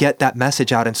want to get that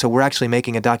message out. And so we're actually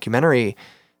making a documentary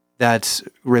that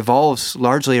revolves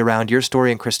largely around your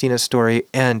story and Christina's story.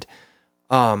 And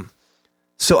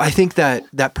so I think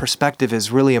that perspective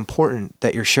is really important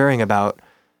that you're sharing about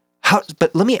how,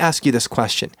 but let me ask you this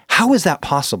question. How is that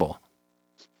possible?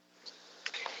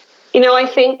 I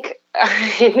think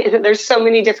there's so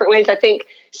many different ways. I think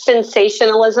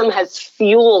sensationalism has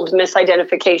fueled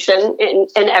misidentification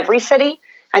in every city.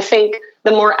 I think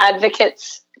the more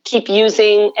advocates keep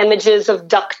using images of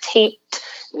duct taped,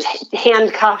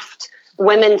 handcuffed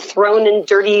women thrown in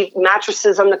dirty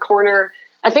mattresses on the corner,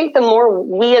 I think the more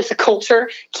we as a culture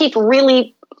keep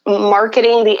really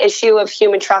marketing the issue of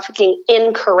human trafficking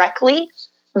incorrectly,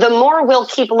 the more we'll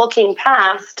keep looking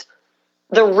past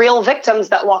the real victims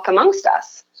that walk amongst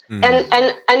us. Mm.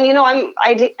 And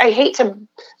I hate to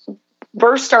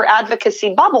burst our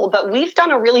advocacy bubble, but we've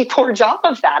done a really poor job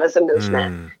of that as a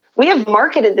movement. Mm. We have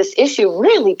marketed this issue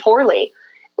really poorly.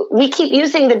 We keep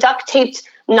using the duct-taped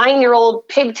 9-year-old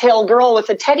pigtail girl with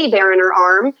a teddy bear in her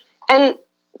arm, and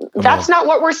that's not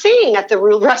what we're seeing at the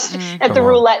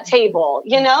roulette table.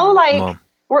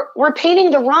 We're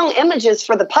painting the wrong images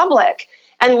for the public.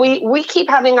 And we keep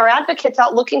having our advocates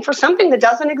out looking for something that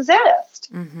doesn't exist.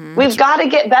 Mm-hmm. We've got to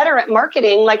get better at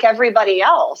marketing like everybody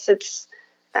else.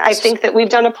 I think that we've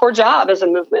done a poor job as a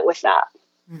movement with that.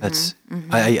 That's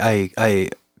I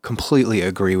completely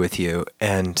agree with you.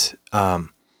 And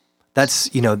that's,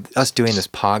 us doing this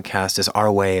podcast is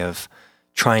our way of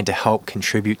trying to help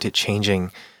contribute to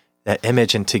changing that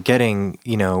image and to getting,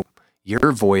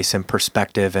 your voice and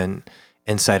perspective and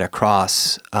insight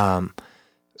across,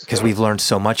 because we've learned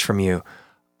so much from you.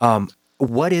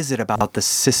 What is it about the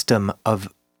system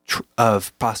of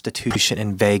prostitution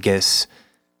in Vegas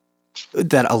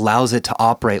that allows it to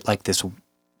operate like this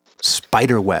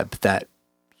spider web that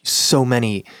so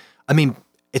many,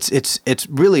 it's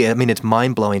really, it's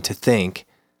mind-blowing to think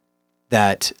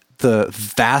that the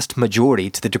vast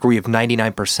majority, to the degree of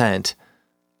 99%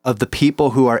 of the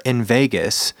people who are in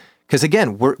Vegas, because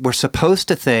again, we're supposed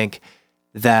to think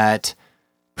that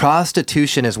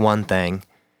prostitution is one thing,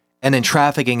 and then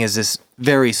trafficking is this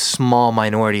very small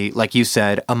minority, like you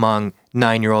said, among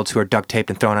 9-year-olds who are duct taped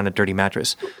and thrown on a dirty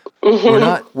mattress.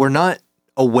 We're not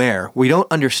aware. We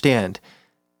don't understand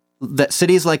that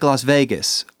cities like Las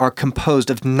Vegas are composed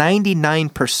of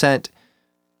 99%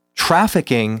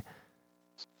 trafficking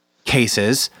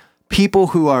cases, people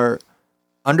who are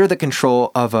under the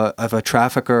control of a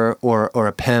trafficker or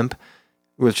a pimp,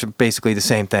 which are basically the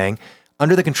same thing,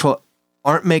 under the control,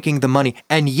 aren't making the money.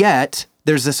 And yet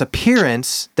there's this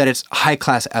appearance that it's high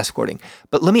class escorting.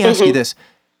 But let me ask you this.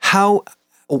 How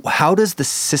does the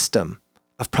system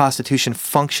of prostitution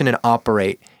function and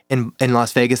operate in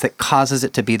Las Vegas that causes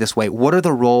it to be this way? What are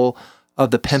the role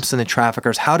of the pimps and the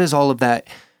traffickers? How does all of that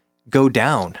go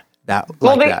down that?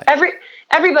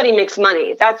 Everybody makes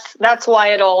money. That's why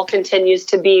it all continues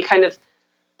to be kind of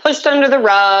pushed under the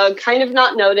rug, kind of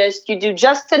not noticed. You do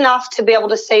just enough to be able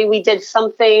to say we did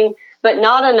something, but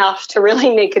not enough to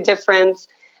really make a difference.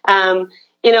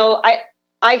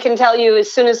 I can tell you,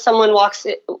 as soon as someone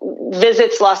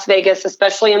visits Las Vegas,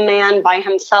 especially a man by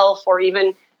himself or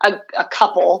even a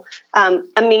couple,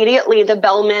 immediately the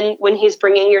bellman, when he's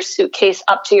bringing your suitcase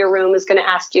up to your room, is going to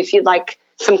ask you if you'd like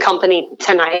some company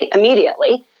tonight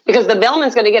immediately, because the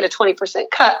bellman's going to get a 20%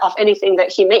 cut off anything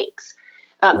that he makes.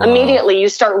 Immediately you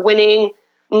start winning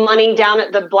money down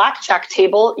at the blackjack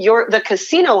table. You're the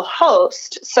casino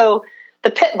host. So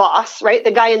the pit boss, right?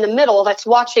 The guy in the middle that's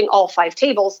watching all 5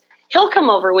 tables, he'll come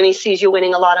over when he sees you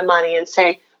winning a lot of money and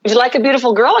say, "Would you like a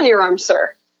beautiful girl in your arms,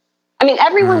 sir?" I mean,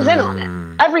 everyone's in on it.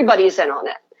 Everybody's in on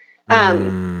it.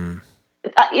 And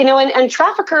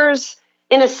traffickers,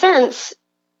 in a sense,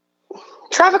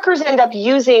 traffickers end up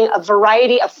using a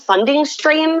variety of funding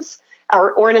streams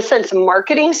or in a sense,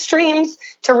 marketing streams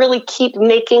to really keep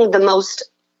making the most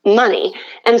money.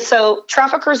 And so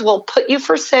traffickers will put you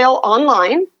for sale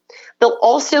online. They'll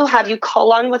also have you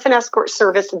call on with an escort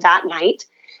service that night.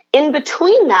 In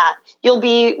between that, you'll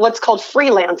be what's called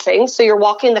freelancing. So you're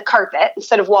walking the carpet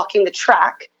instead of walking the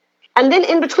track. And then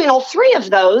in between all 3 of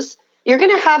those, you're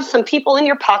going to have some people in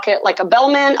your pocket, like a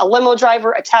bellman, a limo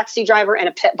driver, a taxi driver, and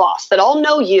a pit boss that all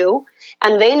know you,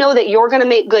 and they know that you're going to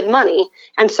make good money.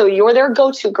 And so you're their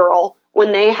go-to girl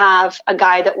when they have a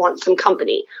guy that wants some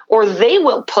company, or they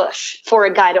will push for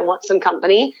a guy that wants some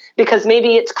company because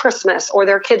maybe it's Christmas or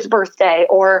their kid's birthday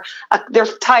or their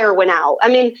tire went out. I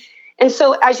mean, and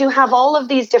so as you have all of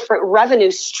these different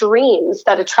revenue streams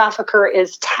that a trafficker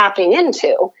is tapping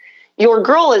into, your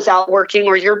girl is out working,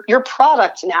 or your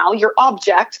product now, your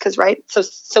object, because right,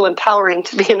 so empowering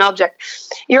to be an object.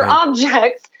 Your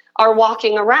objects are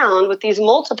walking around with these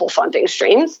multiple funding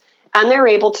streams, and they're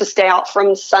able to stay out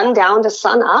from sundown to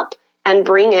sun up and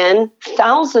bring in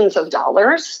thousands of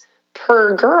dollars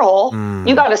per girl.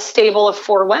 You got a stable of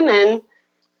 4 women.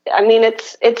 I mean,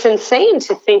 it's insane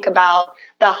to think about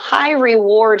the high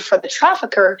reward for the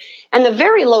trafficker and the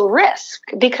very low risk,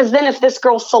 because then if this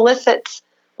girl solicits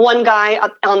one guy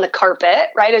on the carpet,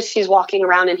 right, as she's walking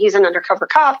around and he's an undercover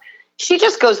cop, she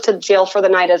just goes to jail for the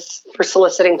night for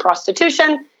soliciting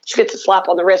prostitution. She gets a slap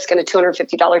on the wrist and a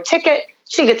 $250 ticket.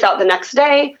 She gets out the next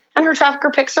day, and her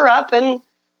trafficker picks her up and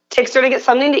takes her to get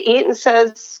something to eat and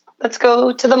says, "Let's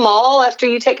go to the mall after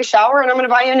you take a shower, and I'm going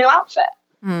to buy you a new outfit."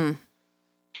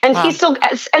 And he still,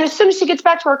 and as soon as she gets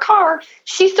back to her car,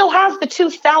 she still has the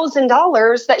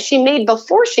 $2,000 that she made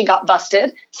before she got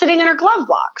busted sitting in her glove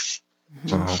box.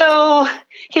 So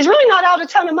he's really not out a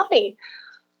ton of money.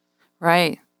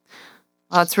 Right.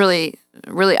 Well, it's really,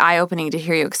 really eye-opening to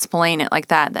hear you explain it like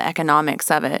that, the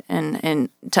economics of it, and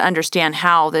to understand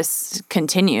how this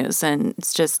continues. And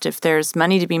it's just, if there's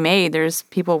money to be made, there's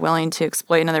people willing to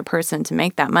exploit another person to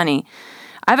make that money.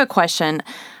 I have a question.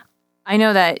 I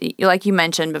know that, like you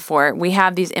mentioned before, we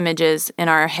have these images in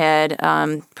our head,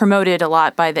 promoted a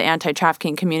lot by the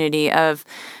anti-trafficking community, of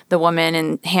the woman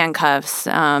in handcuffs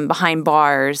behind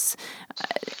bars.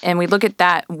 And we look at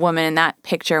that woman in that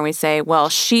picture and we say, well,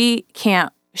 she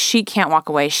can't walk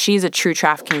away. She's a true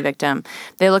trafficking victim.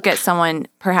 They look at someone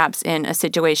perhaps in a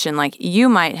situation like you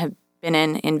might have been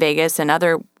in Vegas, and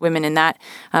other women in that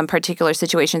particular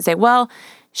situation say, well,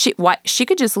 she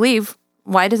could just leave.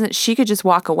 Why doesn't she could just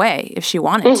walk away if she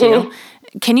wanted to?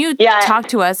 Can you talk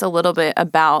to us a little bit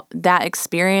about that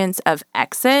experience of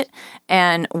exit,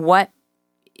 and what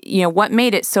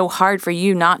made it so hard for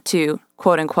you not to,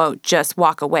 quote unquote, just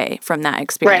walk away from that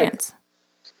experience?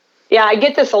 Right. Yeah, I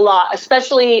get this a lot,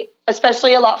 especially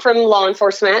a lot from law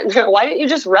enforcement. Why didn't you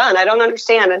just run? I don't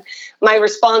understand. And my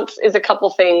response is a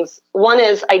couple things. One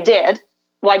is I did.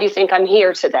 why do you think I'm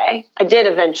here today? I did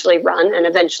eventually run and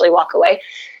eventually walk away.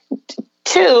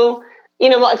 2,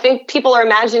 I think people are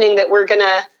imagining that we're going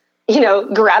to,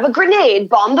 grab a grenade,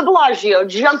 bomb the Bellagio,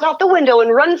 jump out the window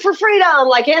and run for freedom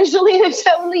like Angelina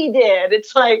Jolie did.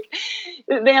 It's like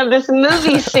they have this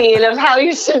movie scene of how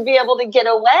you should be able to get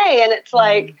away. And it's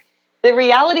like, the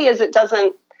reality is it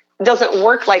doesn't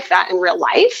work like that in real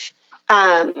life.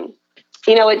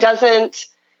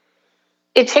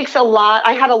 It takes a lot.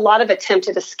 I had a lot of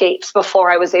attempted escapes before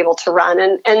I was able to run.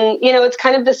 And it's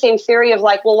kind of the same theory of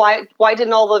like, well, why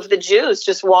didn't all of the Jews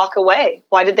just walk away?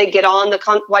 Why did they get on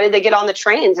the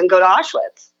trains and go to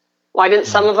Auschwitz? Why didn't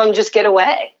some of them just get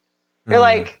away? You're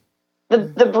like, the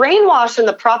brainwash and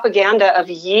the propaganda of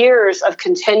years of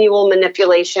continual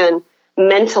manipulation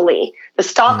mentally, the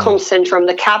Stockholm syndrome,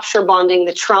 the capture bonding,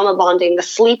 the trauma bonding, the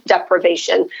sleep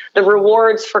deprivation, the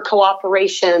rewards for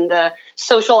cooperation, the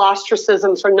social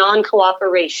ostracism for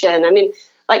non-cooperation. I mean,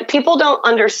 like, people don't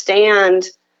understand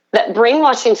that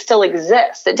brainwashing still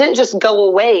exists. It didn't just go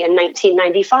away in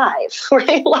 1995,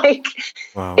 right? Like,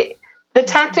 wow. The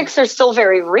tactics are still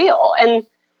very real. And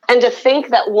to think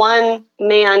that one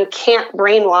man can't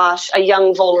brainwash a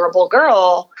young, vulnerable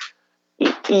girl,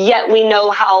 yet we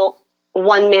know how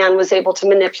one man was able to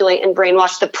manipulate and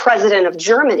brainwash the president of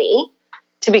Germany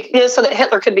to be, so that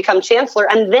Hitler could become chancellor,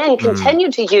 and then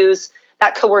continue to use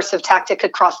that coercive tactic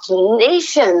across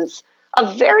nations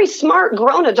of very smart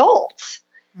grown adults.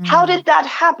 How did that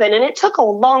happen? And it took a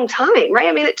long time, right?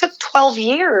 I mean, it took 12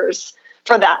 years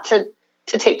for that to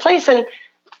take place. And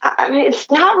I mean,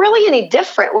 it's not really any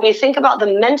different when you think about the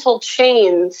mental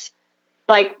chains.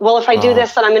 Like, well, if I do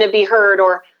this, then I'm going to be heard,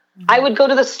 or I would go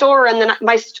to the store and then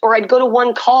I'd go to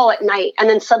one call at night and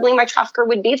then suddenly my trafficker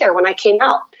would be there when I came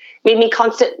out. Made me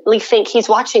constantly think he's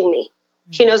watching me.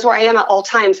 He knows where I am at all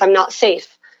times. I'm not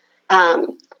safe.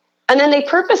 And then they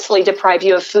purposefully deprive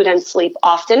you of food and sleep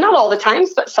often, not all the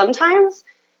times, but sometimes,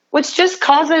 which just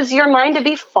causes your mind to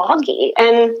be foggy.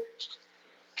 And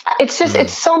it's just,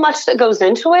 it's so much that goes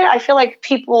into it. I feel like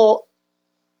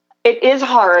it is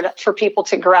hard for people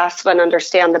to grasp and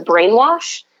understand the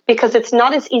brainwash, because it's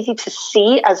not as easy to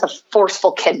see as a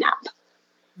forceful kidnap.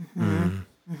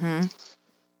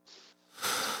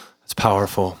 It's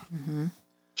powerful.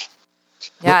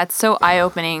 Yeah, it's so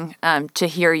eye-opening to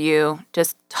hear you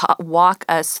just walk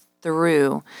us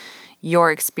through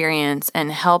your experience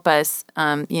and help us,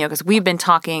 because we've been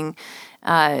talking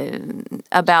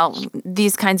about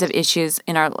these kinds of issues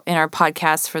in our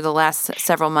podcast for the last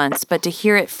several months, but to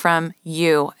hear it from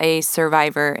you, a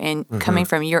survivor, and coming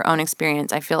from your own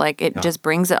experience, I feel like it just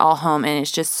brings it all home, and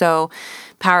it's just so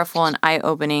powerful and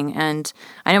eye-opening. And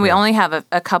I know we only have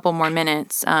a couple more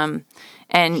minutes,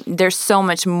 and there's so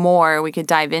much more we could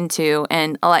dive into.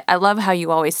 And I love how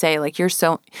you always say, like,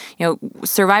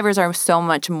 survivors are so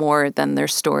much more than their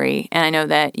story, and I know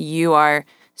that you are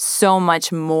so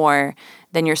much more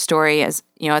than your story, as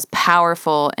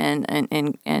powerful and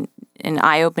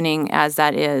eye-opening as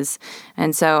that is.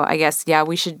 And so I guess,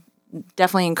 we should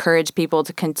definitely encourage people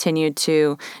to continue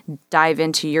to dive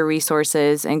into your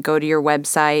resources and go to your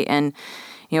website, and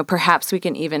perhaps we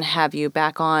can even have you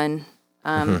back on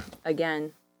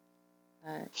again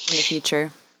in the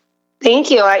future.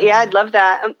 Thank you. I'd love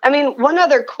that. I mean, one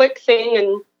other quick thing,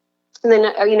 and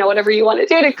then, whatever you want to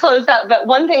do to close out. But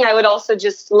one thing I would also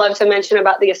just love to mention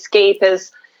about the escape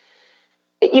is,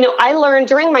 I learned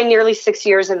during my nearly 6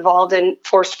 years involved in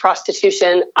forced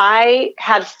prostitution, I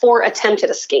had 4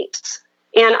 attempted escapes.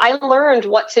 And I learned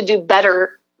what to do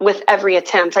better with every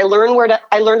attempt. I learned where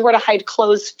to hide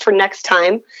clothes for next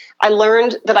time. I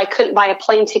learned that I couldn't buy a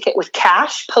plane ticket with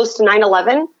cash post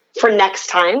 9/11 for next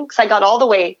time, because I got all the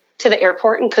way to the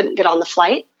airport and couldn't get on the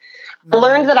flight. I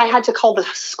learned that I had to call the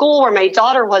school where my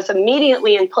daughter was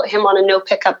immediately and put him on a no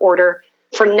pickup order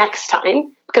for next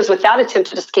time, because with that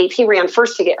attempted escape, he ran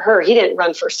first to get her. He didn't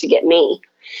run first to get me.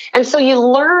 And so you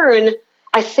learn,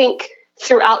 I think,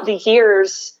 throughout the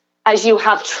years, as you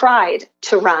have tried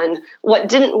to run, what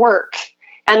didn't work.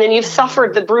 And then you've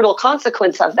suffered the brutal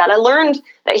consequence of that. I learned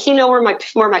that he knew where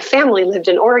my family lived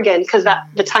in Oregon, because that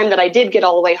the time that I did get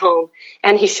all the way home,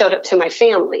 and he showed up to my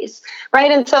family's,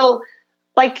 right? And so,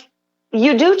 like,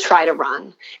 you do try to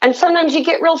run, and sometimes you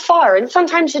get real far, and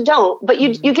sometimes you don't, but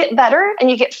you get better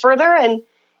and you get further.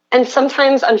 And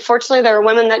sometimes, unfortunately, there are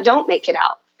women that don't make it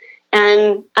out.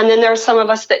 And then there are some of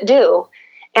us that do.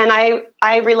 And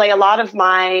I relay a lot of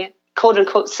my quote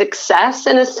unquote success,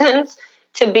 in a sense,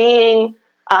 to being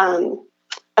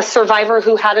a survivor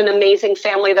who had an amazing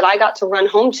family that I got to run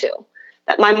home to.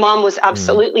 That my mom was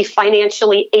absolutely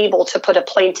financially able to put a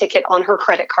plane ticket on her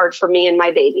credit card for me and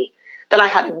my baby. that I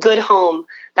had a good home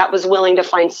that was willing to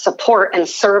find support and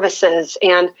services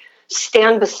and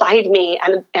stand beside me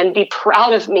and be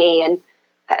proud of me. And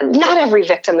not every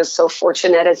victim is so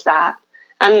fortunate as that.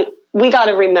 And we got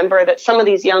to remember that some of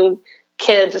these young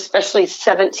kids, especially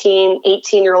 17,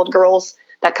 18-year-old girls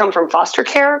that come from foster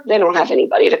care, they don't have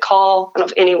anybody to call, they don't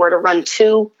have anywhere to run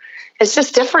to. It's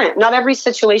just different. Not every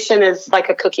situation is like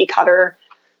a cookie cutter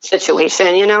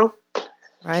situation, you know?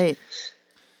 Right.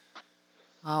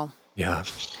 Wow. Yeah.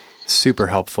 Super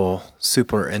helpful,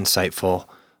 super insightful.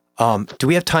 Do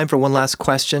we have time for one last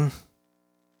question?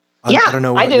 Yeah, I don't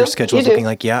know what your schedule is looking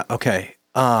like. Yeah. Okay.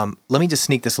 Let me just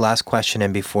sneak this last question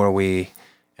in before we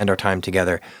end our time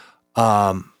together.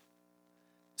 So,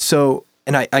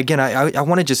 and I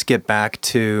want to just get back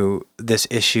to this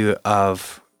issue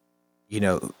of,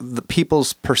 the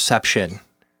people's perception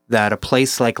that a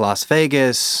place like Las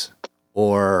Vegas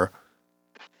or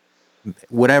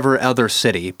whatever other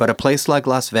city, but a place like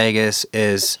Las Vegas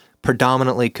is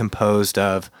predominantly composed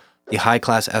of the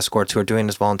high-class escorts who are doing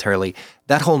this voluntarily.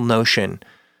 That whole notion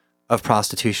of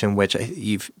prostitution, which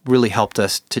you've really helped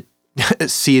us to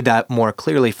see that more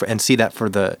clearly and see that for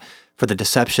the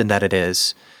deception that it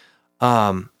is.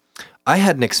 I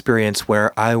had an experience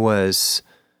where I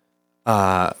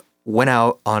went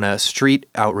out on a street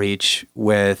outreach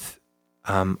with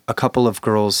a couple of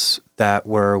girls that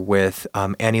were with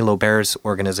Annie Lobert's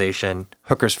organization,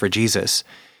 Hookers for Jesus.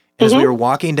 And as we were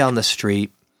walking down the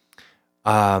street,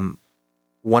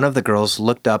 one of the girls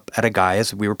looked up at a guy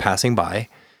as we were passing by,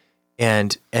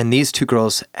 and these two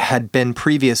girls had been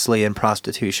previously in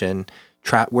prostitution,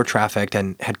 were trafficked,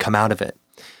 and had come out of it.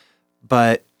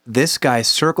 But this guy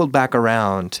circled back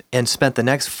around and spent the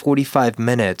next 45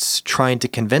 minutes trying to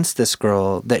convince this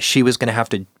girl that she was going to have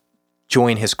to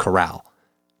join his corral,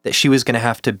 that she was going to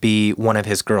have to be one of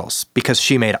his girls because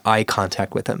she made eye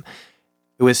contact with him.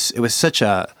 It was such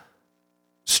a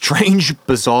strange,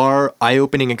 bizarre,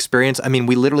 eye-opening experience. I mean,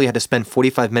 we literally had to spend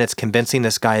 45 minutes convincing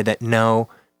this guy that no,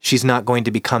 she's not going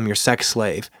to become your sex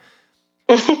slave.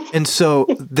 And so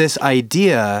this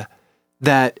idea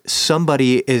that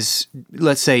somebody is,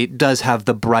 let's say, does have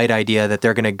the bright idea that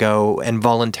they're going to go and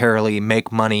voluntarily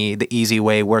make money the easy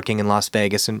way working in Las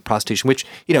Vegas and prostitution, which,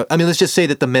 let's just say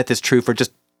that the myth is true for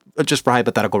just for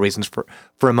hypothetical reasons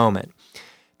for a moment,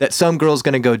 that some girl's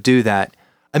going to go do that.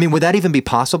 I mean, would that even be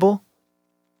possible?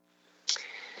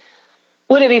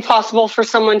 Would it be possible for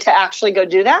someone to actually go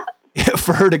do that?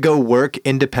 For her to go work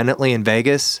independently in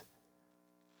Vegas?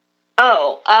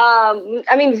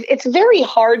 It's very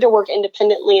hard to work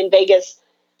independently in Vegas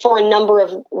for a number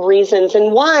of reasons.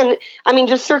 And one,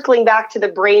 just circling back to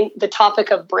the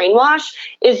topic of brainwash,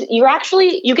 is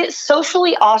you get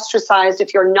socially ostracized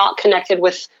if you're not connected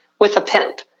with a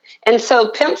pimp. And so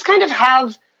pimps kind of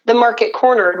have the market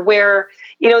cornered where,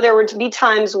 there would be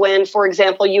times when, for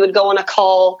example, you would go on a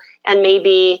call and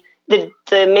maybe the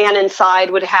man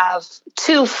inside would have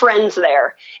two friends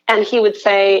there, and he would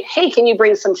say, hey, can you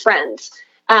bring some friends?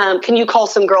 Can you call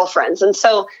some girlfriends? And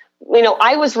so,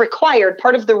 I was required,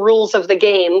 part of the rules of the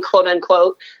game, quote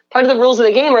unquote, part of the rules of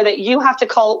the game are that you have to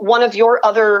call one of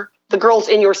the girls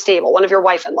in your stable, one of your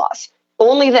wife-in-laws,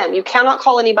 only them. You cannot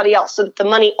call anybody else, so that the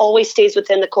money always stays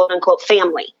within the quote unquote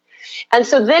family. And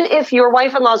so then if your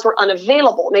wife-in-laws were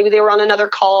unavailable, maybe they were on another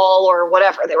call or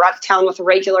whatever, they were out of town with a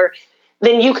regular,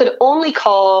 then you could only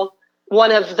call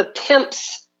one of the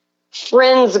pimp's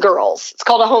friends' girls. It's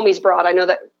called a homie's broad. I know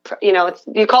that, you have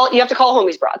to call a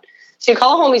homie's broad. So you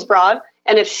call a homie's broad,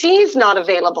 and if she's not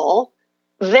available,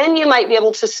 then you might be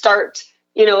able to start,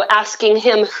 asking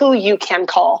him who you can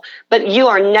call. But you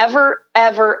are never,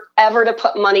 ever, ever to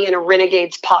put money in a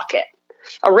renegade's pocket.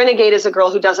 A renegade is a girl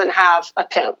who doesn't have a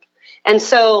pimp. And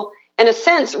so, in a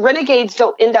sense, renegades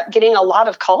don't end up getting a lot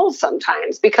of calls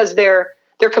sometimes because they're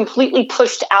completely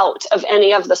pushed out of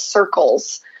any of the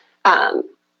circles.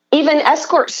 Even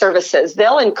escort services,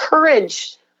 they'll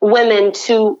encourage women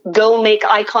to go make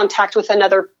eye contact with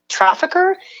another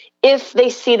trafficker if they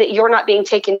see that you're not being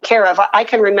taken care of. I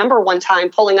can remember one time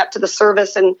pulling up to the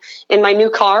service in my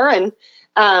new car, and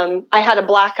I had a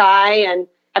black eye, and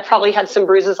I probably had some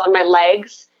bruises on my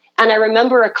legs. And I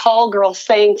remember a call girl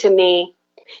saying to me,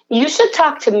 you should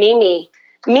talk to Mimi.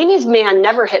 Mimi's man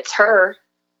never hits her.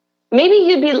 Maybe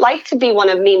you'd like to be one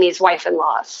of Mimi's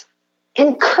wife-in-laws.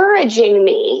 Encouraging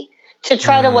me to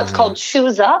try to what's called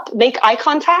choose up, make eye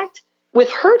contact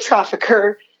with her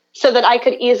trafficker so that I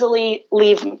could easily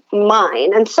leave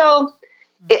mine. And so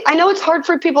I know it's hard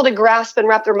for people to grasp and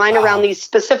wrap their mind around these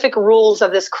specific rules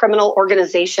of this criminal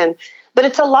organization, but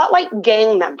it's a lot like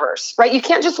gang members, right? You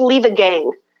can't just leave a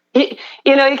gang. you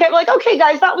can't be like, okay,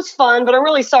 guys, that was fun, but I'm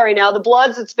really sorry now. The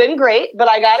bloods, it's been great, but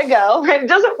I got to go. Right? It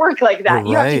doesn't work like that. Right.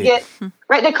 You have to get,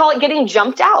 right? They call it getting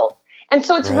jumped out. And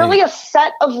so it's really a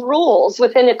set of rules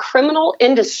within a criminal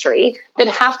industry that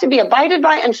have to be abided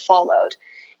by and followed.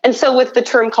 And so with the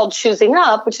term called choosing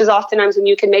up, which is oftentimes when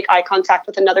you can make eye contact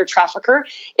with another trafficker,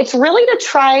 it's really to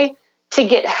try to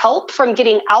get help from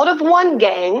getting out of one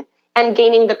gang and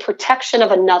gaining the protection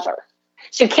of another.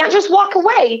 So you can't just walk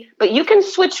away, but you can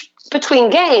switch between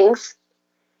gangs.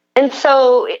 And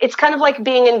so it's kind of like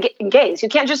being in gangs. You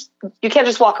can't just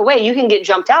walk away. You can get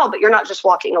jumped out, but you're not just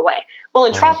walking away. Well,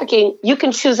 in trafficking, you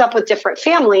can choose up with different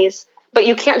families, but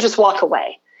you can't just walk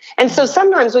away. And so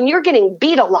sometimes when you're getting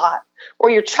beat a lot, or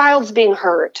your child's being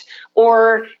hurt,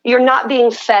 or you're not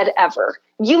being fed ever,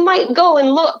 you might go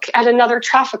and look at another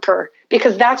trafficker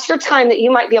because that's your time that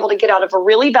you might be able to get out of a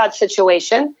really bad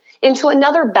situation into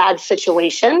another bad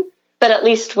situation, but at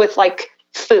least with like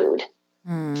food.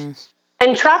 And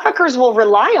traffickers will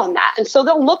rely on that. And so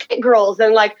they'll look at girls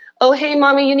and like, oh, hey,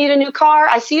 mommy, you need a new car?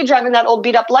 I see you driving that old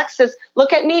beat up Lexus.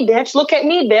 Look at me, bitch. Look at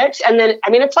me, bitch. And then,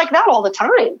 it's like that all the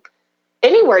time.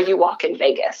 Anywhere you walk in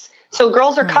Vegas. So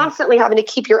girls are constantly having to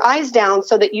keep your eyes down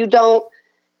so that you don't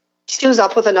choose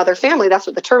up with another family. That's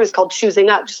what the term is called, choosing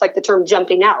up, just like the term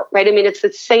jumping out, right? It's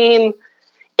the same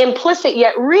implicit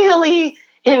yet really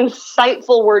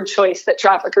insightful word choice that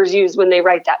traffickers use when they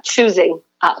write that, choosing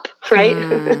up, right?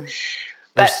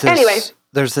 But anyway.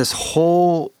 There's this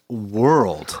whole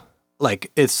world,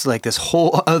 like it's like this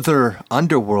whole other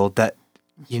underworld that,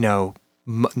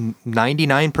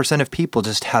 99% of people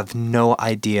just have no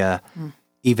idea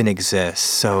even exists.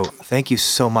 So thank you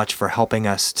so much for helping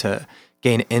us to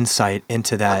gain insight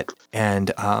into that.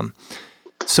 And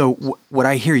so what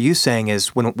I hear you saying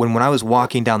is when I was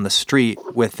walking down the street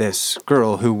with this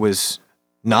girl who was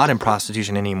not in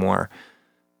prostitution anymore,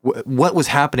 what was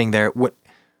happening there?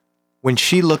 When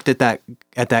she looked at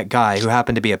that guy who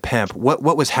happened to be a pimp,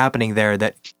 what was happening there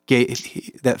that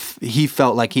he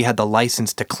felt like he had the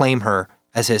license to claim her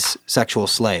as his sexual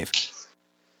slave?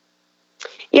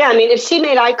 Yeah, if she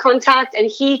made eye contact and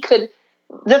he could,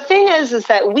 the thing is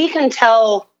that we can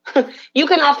tell, you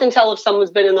can often tell if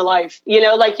someone's been in the life,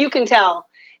 like you can tell.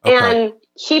 Okay. And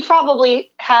he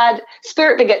probably had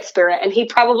spirit beget spirit, and he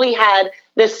probably had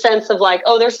this sense of like,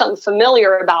 oh, there's something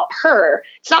familiar about her.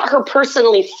 It's not her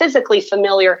personally, physically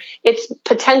familiar. It's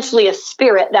potentially a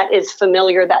spirit that is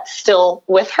familiar that's still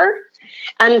with her.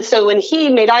 And so when he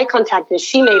made eye contact and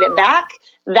she made it back,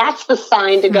 that's the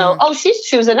sign to go, oh, she's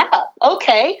choosing up.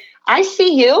 Okay, I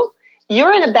see you.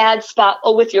 You're in a bad spot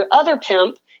with your other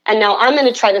pimp, and now I'm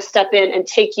going to try to step in and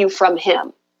take you from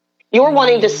him. You're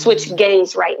wanting to switch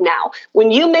gangs right now.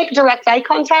 When you make direct eye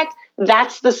contact,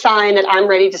 that's the sign that I'm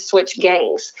ready to switch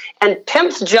gangs. And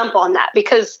pimps jump on that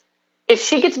because if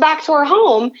she gets back to her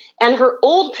home and her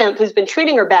old pimp who's been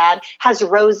treating her bad has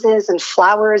roses and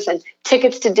flowers and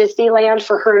tickets to Disneyland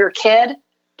for her and her kid,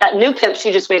 that new pimp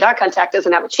she just made eye contact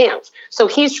doesn't have a chance. So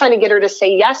he's trying to get her to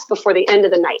say yes before the end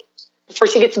of the night, before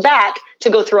she gets back to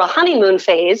go through a honeymoon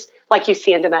phase like you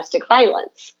see in domestic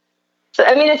violence. So,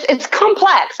 it's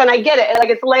complex, and I get it. Like,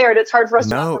 it's layered. It's hard for us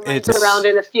to around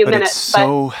in a few minutes. It's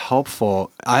so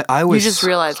helpful. I was. You just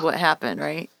realized what happened,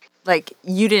 right? Like,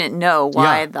 you didn't know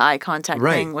why the eye contact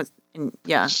thing was. And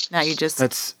now you just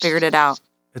figured it out.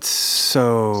 It's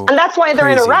so. And that's why they're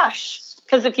crazy. in a rush.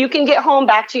 Because if you can get home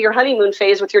back to your honeymoon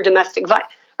phase with your domestic violence,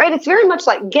 right? It's very much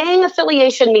like gang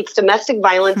affiliation meets domestic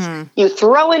violence. You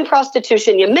throw in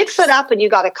prostitution, you mix it up, and you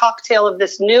got a cocktail of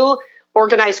this new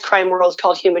organized crime world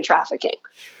called human trafficking.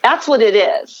 That's what it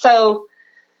is. So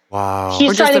wow.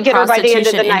 He's trying to get her by the end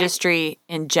of the night. Industry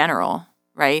in general,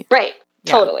 right? Right.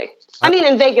 Yeah. Totally.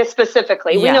 In Vegas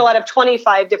specifically, we know out of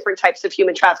 25 different types of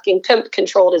human trafficking, pimp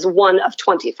controlled is one of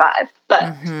 25. But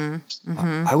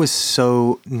I was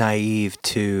so naive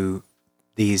to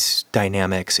these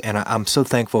dynamics, and I'm so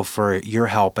thankful for your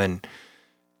help and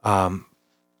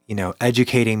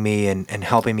educating me and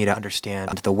helping me to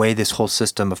understand the way this whole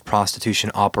system of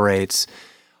prostitution operates.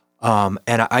 And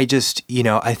I just,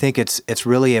 I think it's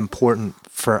really important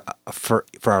for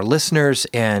our listeners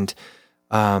and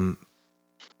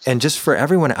just for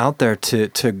everyone out there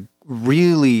to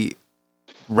really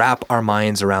wrap our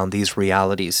minds around these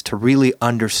realities, to really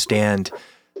understand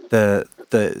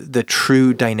the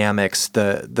true dynamics,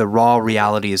 the raw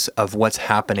realities of what's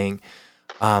happening.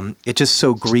 It just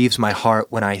so grieves my heart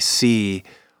when I see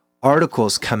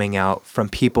articles coming out from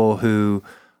people who,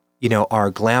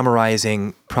 are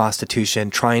glamorizing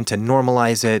prostitution, trying to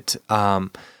normalize it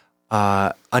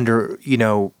under,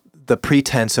 the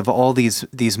pretense of all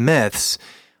these myths.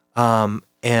 And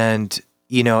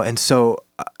so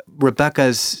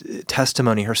Rebecca's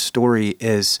testimony, her story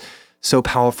is so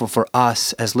powerful for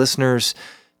us as listeners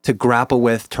to grapple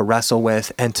with, to wrestle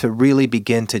with, and to really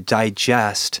begin to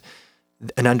digest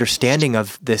an understanding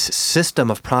of this system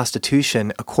of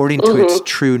prostitution according to its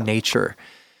true nature.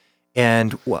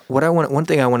 And one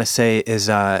thing I want to say is,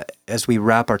 as we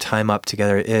wrap our time up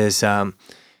together, is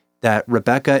that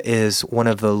Rebecca is one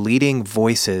of the leading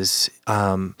voices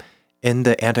in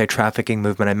the anti-trafficking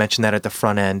movement. I mentioned that at the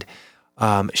front end.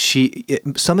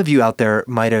 Some of you out there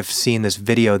might have seen this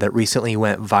video that recently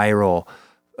went viral.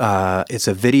 It's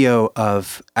a video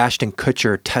of Ashton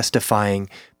Kutcher testifying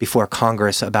before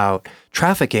Congress about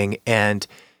trafficking, and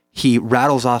he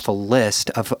rattles off a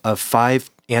list of 5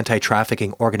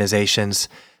 anti-trafficking organizations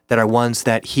that are ones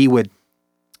that he would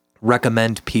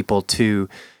recommend people to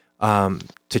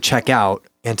check out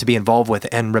and to be involved with.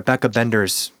 And Rebecca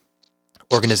Bender's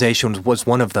organization was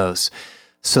one of those.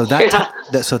 So that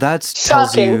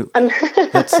tells you,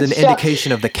 that's an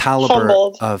indication of the caliber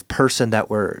of person that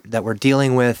we're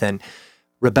dealing with. And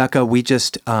Rebecca, we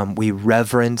just we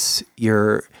reverence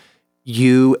who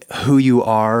you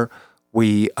are.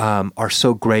 We are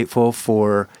so grateful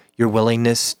for your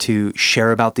willingness to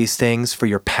share about these things, for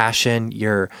your passion,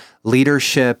 your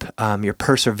leadership, your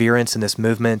perseverance in this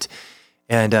movement.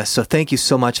 And so thank you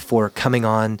so much for coming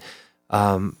on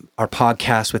our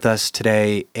podcast with us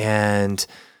today. And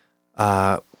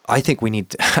I think we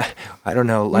need to, I don't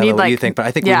know, Lila, what do you think? But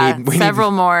I think we need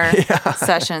several more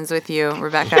sessions with you,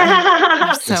 Rebecca.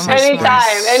 So much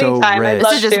anytime.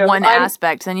 This is just one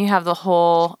aspect. Then you have the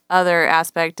whole other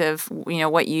aspect of,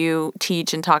 what you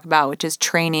teach and talk about, which is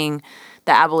training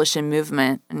the abolition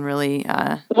movement and really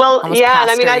and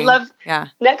I mean, I'd love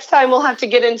next time we'll have to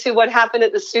get into what happened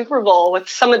at the Super Bowl with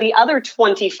some of the other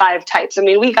 25 types. I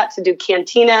mean, we got to do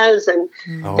cantinas, and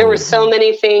there were so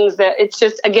many things that it's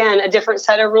just, again, a different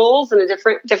set of rules and a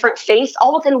different face,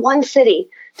 all within one city,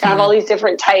 to have all these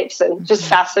different types, and just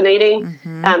fascinating.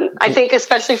 I think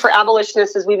especially for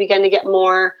abolitionists, as we begin to get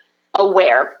more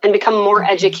aware and become more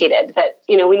educated, that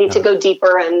we need to go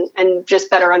deeper and just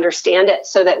better understand it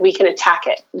so that we can attack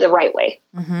it the right way.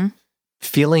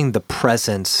 Feeling the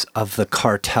presence of the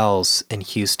cartels in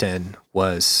Houston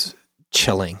was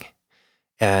chilling,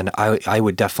 and I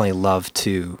would definitely love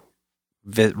to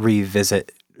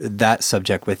revisit that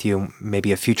subject with you,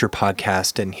 maybe a future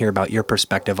podcast, and hear about your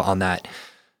perspective on that.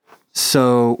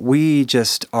 So we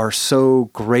just are so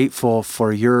grateful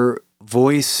for your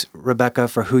voice, Rebecca,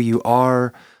 for who you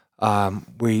are.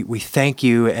 We thank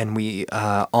you, and we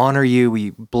honor you. We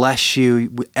bless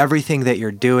you. Everything that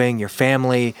you're doing, your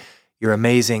family, your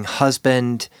amazing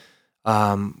husband.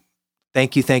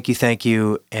 Thank you,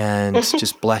 and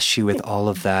just bless you with all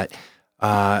of that.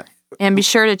 And be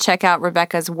sure to check out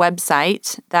Rebecca's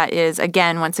website. That is,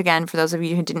 once again, for those of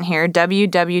you who didn't hear,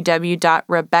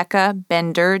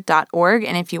 www.rebeccabender.org.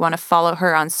 And if you want to follow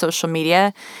her on social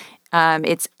media,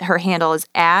 her handle is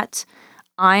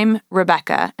 @I'm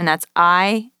Rebecca, and that's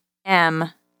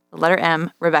I-M, the letter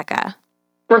M, Rebecca.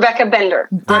 Rebecca Bender.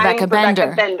 Rebecca Bender.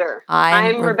 Rebecca Bender.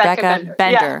 I'm Rebecca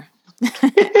Bender.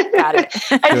 Got it.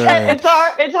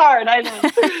 It's hard. I know.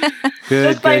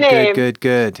 Good.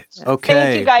 Okay.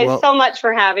 Thank you guys so much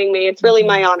for having me. It's really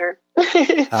my honor.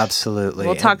 Absolutely.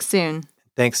 We'll talk soon.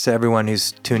 Thanks to everyone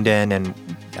who's tuned in, and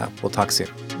we'll talk soon.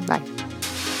 Bye.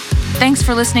 Thanks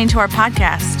for listening to our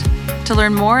podcast. To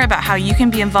learn more about how you can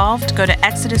be involved, go to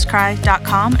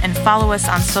exoduscry.com and follow us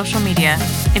on social media.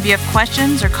 If you have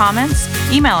questions or comments,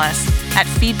 email us at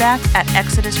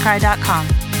feedback@exoduscry.com.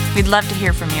 We'd love to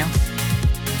hear from you.